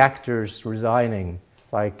actions of the actors resigning,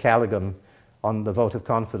 like Callaghan on the vote of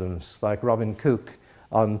confidence, like Robin Cook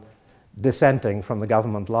on dissenting from the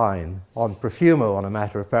government line, on Profumo on a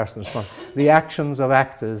matter of personal responsibility. The actions of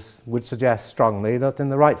actors would suggest strongly that in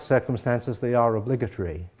the right circumstances they are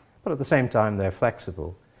obligatory, but at the same time they're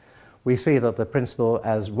flexible. We see that the principle,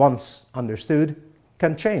 as once understood,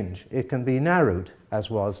 can change. It can be narrowed, as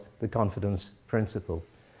was the confidence principle.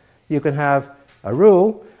 You can have a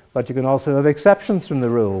rule, but you can also have exceptions from the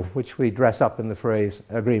rule, which we dress up in the phrase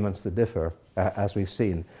agreements that differ, as we've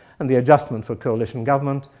seen. And the adjustment for coalition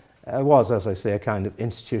government was, as I say, a kind of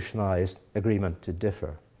institutionalized agreement to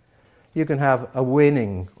differ. You can have a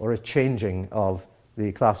waning or a changing of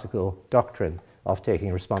the classical doctrine of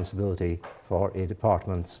taking responsibility for a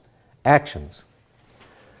department's actions.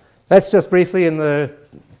 Let's just briefly, in the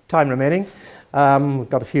time remaining, we've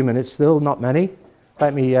got a few minutes still, not many.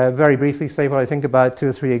 Let me very briefly say what I think about 2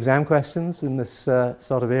 or 3 exam questions in this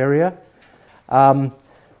sort of area.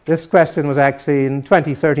 This question was actually in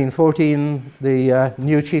 2013-14, the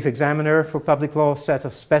new chief examiner for public law set a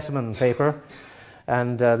specimen paper,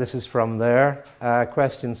 and this is from there.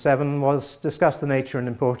 Question 7 was discuss the nature and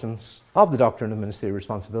importance of the doctrine of ministerial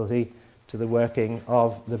responsibility to the working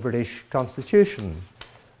of the British Constitution.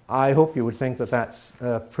 I hope you would think that that's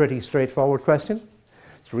a pretty straightforward question.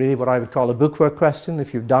 It's really what I would call a bookwork question.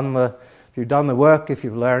 If you've done the work, if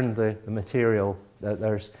you've learned the material,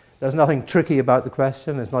 there's nothing tricky about the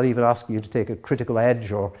question. It's not even asking you to take a critical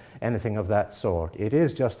edge or anything of that sort. It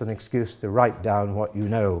is just an excuse to write down what you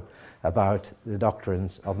know about the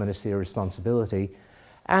doctrines of ministerial responsibility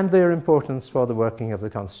and their importance for the working of the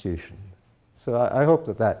Constitution. So I hope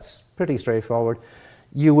that that's pretty straightforward.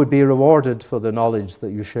 You would be rewarded for the knowledge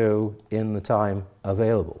that you show in the time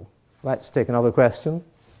available. Let's take another question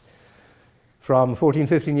from 14,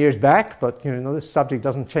 15 years back, but you know, this subject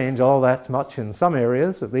doesn't change all that much in some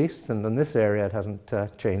areas at least, and in this area it hasn't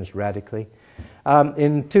changed radically.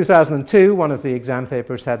 In 2002, one of the exam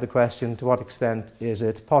papers had the question, to what extent is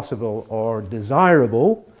it possible or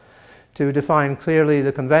desirable to define clearly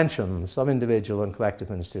the conventions of individual and collective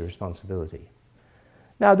ministerial responsibility?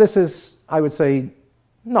 Now this is, I would say,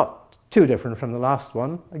 not too different from the last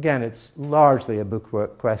one. Again, it's largely a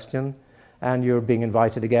bookwork question, and you're being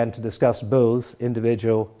invited again to discuss both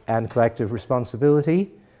individual and collective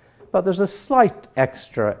responsibility. But there's a slight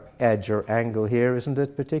extra edge or angle here, isn't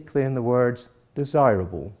it? Particularly in the words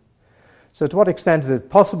desirable. So to what extent is it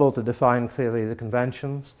possible to define clearly the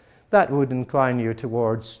conventions? That would incline you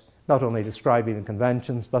towards not only describing the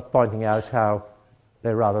conventions, but pointing out how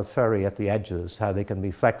they're rather furry at the edges, how they can be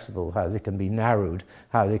flexible, how they can be narrowed,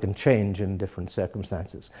 how they can change in different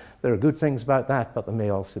circumstances. There are good things about that, but there may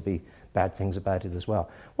also be bad things about it as well.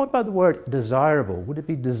 What about the word desirable? Would it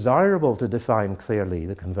be desirable to define clearly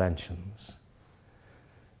the conventions?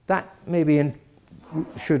 That maybe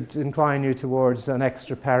should incline you towards an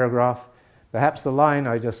extra paragraph. Perhaps the line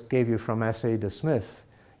I just gave you from S.A. de Smith,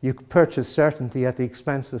 you purchase certainty at the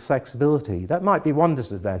expense of flexibility. That might be one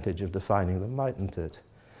disadvantage of defining them, mightn't it?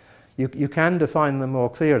 You can define them more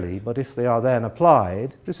clearly, but if they are then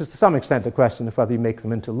applied, this is to some extent a question of whether you make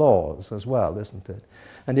them into laws as well, isn't it?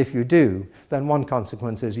 And if you do, then one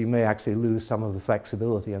consequence is you may actually lose some of the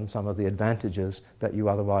flexibility and some of the advantages that you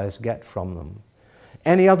otherwise get from them.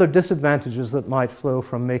 Any other disadvantages that might flow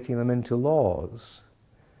from making them into laws?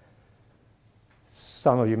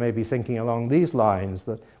 some of you may be thinking along these lines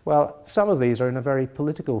that, well, some of these are in a very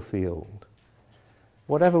political field.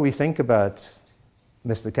 Whatever we think about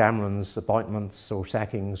Mr. Cameron's appointments or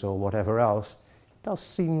sackings or whatever else, it does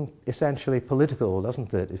seem essentially political,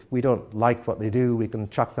 doesn't it? If we don't like what they do, we can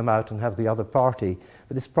chuck them out and have the other party.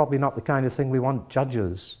 But it's probably not the kind of thing we want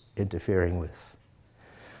judges interfering with.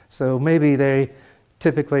 So maybe they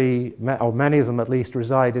typically, or many of them at least,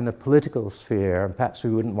 reside in a political sphere, and perhaps we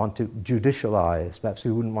wouldn't want to judicialize, perhaps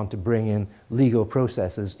we wouldn't want to bring in legal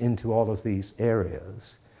processes into all of these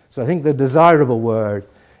areas. So I think the desirable word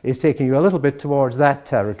is taking you a little bit towards that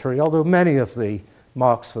territory, although many of the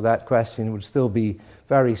marks for that question would still be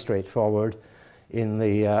very straightforward in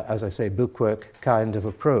the, as I say, bookwork kind of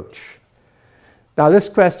approach. Now, this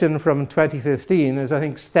question from 2015 is, I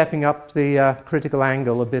think, stepping up the critical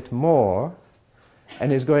angle a bit more,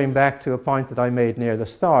 and is going back to a point that I made near the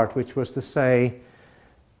start, which was to say,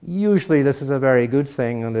 usually this is a very good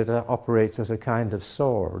thing and it operates as a kind of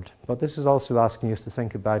sword, but this is also asking us to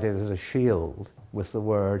think about it as a shield, with the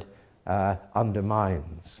word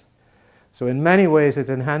undermines. So in many ways it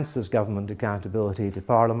enhances government accountability to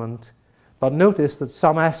Parliament, but notice that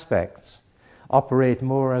some aspects operate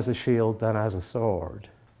more as a shield than as a sword.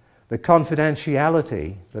 The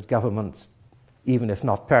confidentiality that governments, even if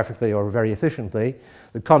not perfectly or very efficiently,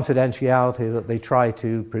 the confidentiality that they try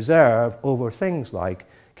to preserve over things like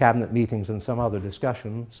cabinet meetings and some other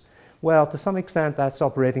discussions, well, to some extent that's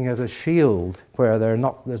operating as a shield where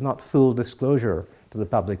there's not full disclosure to the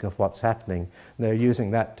public of what's happening. They're using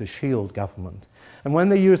that to shield government. And when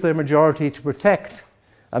they use their majority to protect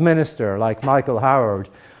a minister like Michael Howard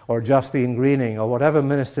or Justine Greening or whatever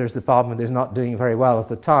minister's department is not doing very well at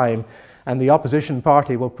the time, and the opposition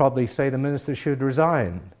party will probably say the minister should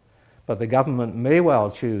resign. But the government may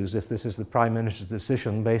well choose, if this is the Prime Minister's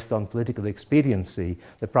decision based on political expediency,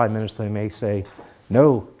 the Prime Minister may say,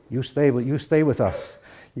 no, you stay with us.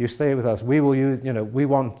 You stay with us. We will use, we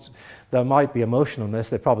want, there might be a motion on this.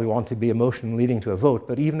 They probably want to be a motion leading to a vote.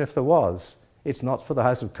 But even if there was, it's not for the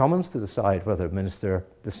House of Commons to decide whether a minister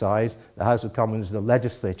decides. The House of Commons is the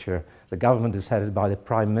legislature. The government is headed by the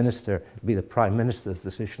Prime Minister. It will be the Prime Minister's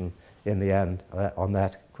decision in the end on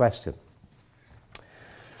that question.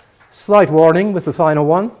 Slight warning with the final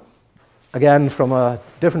one, again from a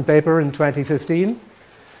different paper in 2015,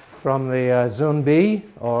 from the Zone B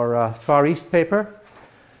or Far East paper.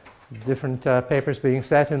 Different papers being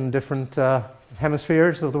set in different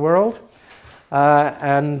hemispheres of the world.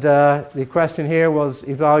 The question here was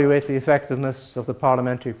evaluate the effectiveness of the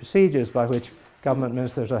parliamentary procedures by which government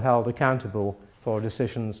ministers are held accountable for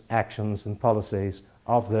decisions, actions and policies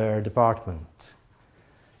of their department.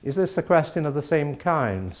 Is this a question of the same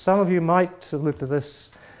kind? Some of you might have looked at this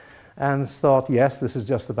and thought, yes, this is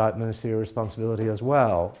just about ministerial responsibility as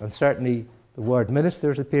well. And certainly the word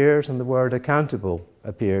ministers appears and the word accountable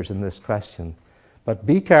appears in this question. But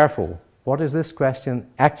be careful. What is this question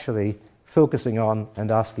actually focusing on and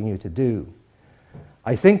asking you to do?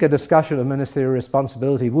 I think a discussion of ministerial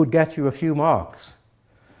responsibility would get you a few marks.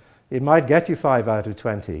 It might get you 5 out of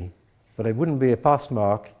 20, but it wouldn't be a pass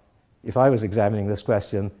mark if I was examining this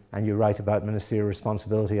question and you write about ministerial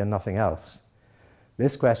responsibility and nothing else.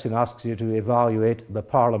 This question asks you to evaluate the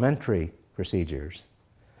parliamentary procedures.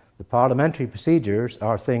 The parliamentary procedures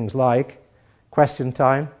are things like question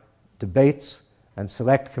time, debates, and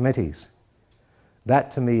select committees. That,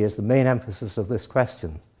 to me, is the main emphasis of this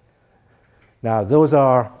question. Now, those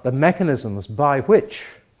are the mechanisms by which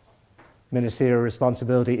ministerial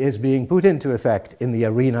responsibility is being put into effect in the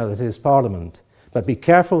arena that is Parliament. But be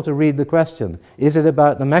careful to read the question. Is it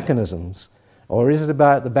about the mechanisms, or is it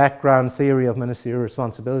about the background theory of ministerial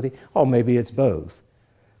responsibility, or maybe it's both?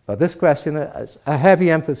 But this question has a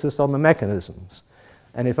heavy emphasis on the mechanisms.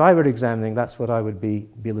 And if I were examining, that's what I would be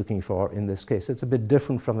looking for in this case. It's a bit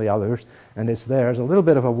different from the others, and it's there as a little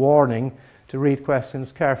bit of a warning to read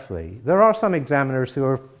questions carefully. There are some examiners who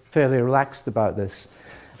are fairly relaxed about this,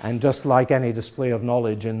 and just like any display of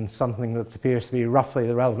knowledge in something that appears to be roughly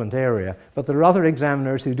the relevant area. But there are other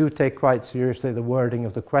examiners who do take quite seriously the wording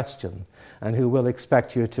of the question, and who will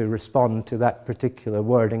expect you to respond to that particular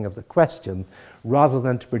wording of the question, rather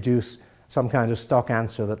than to produce some kind of stock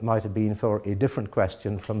answer that might have been for a different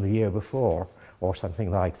question from the year before, or something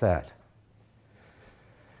like that.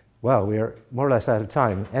 Well, we are more or less out of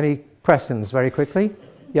time. Any questions very quickly?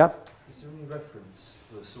 Yep? Is there any reference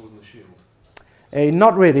to the sword and the shield?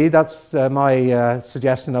 Not really. That's my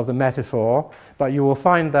suggestion of the metaphor, but you will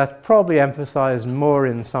find that probably emphasized more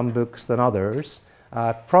in some books than others.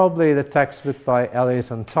 Probably the textbook by Eliot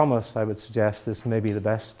and Thomas, I would suggest, is maybe the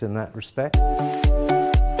best in that respect.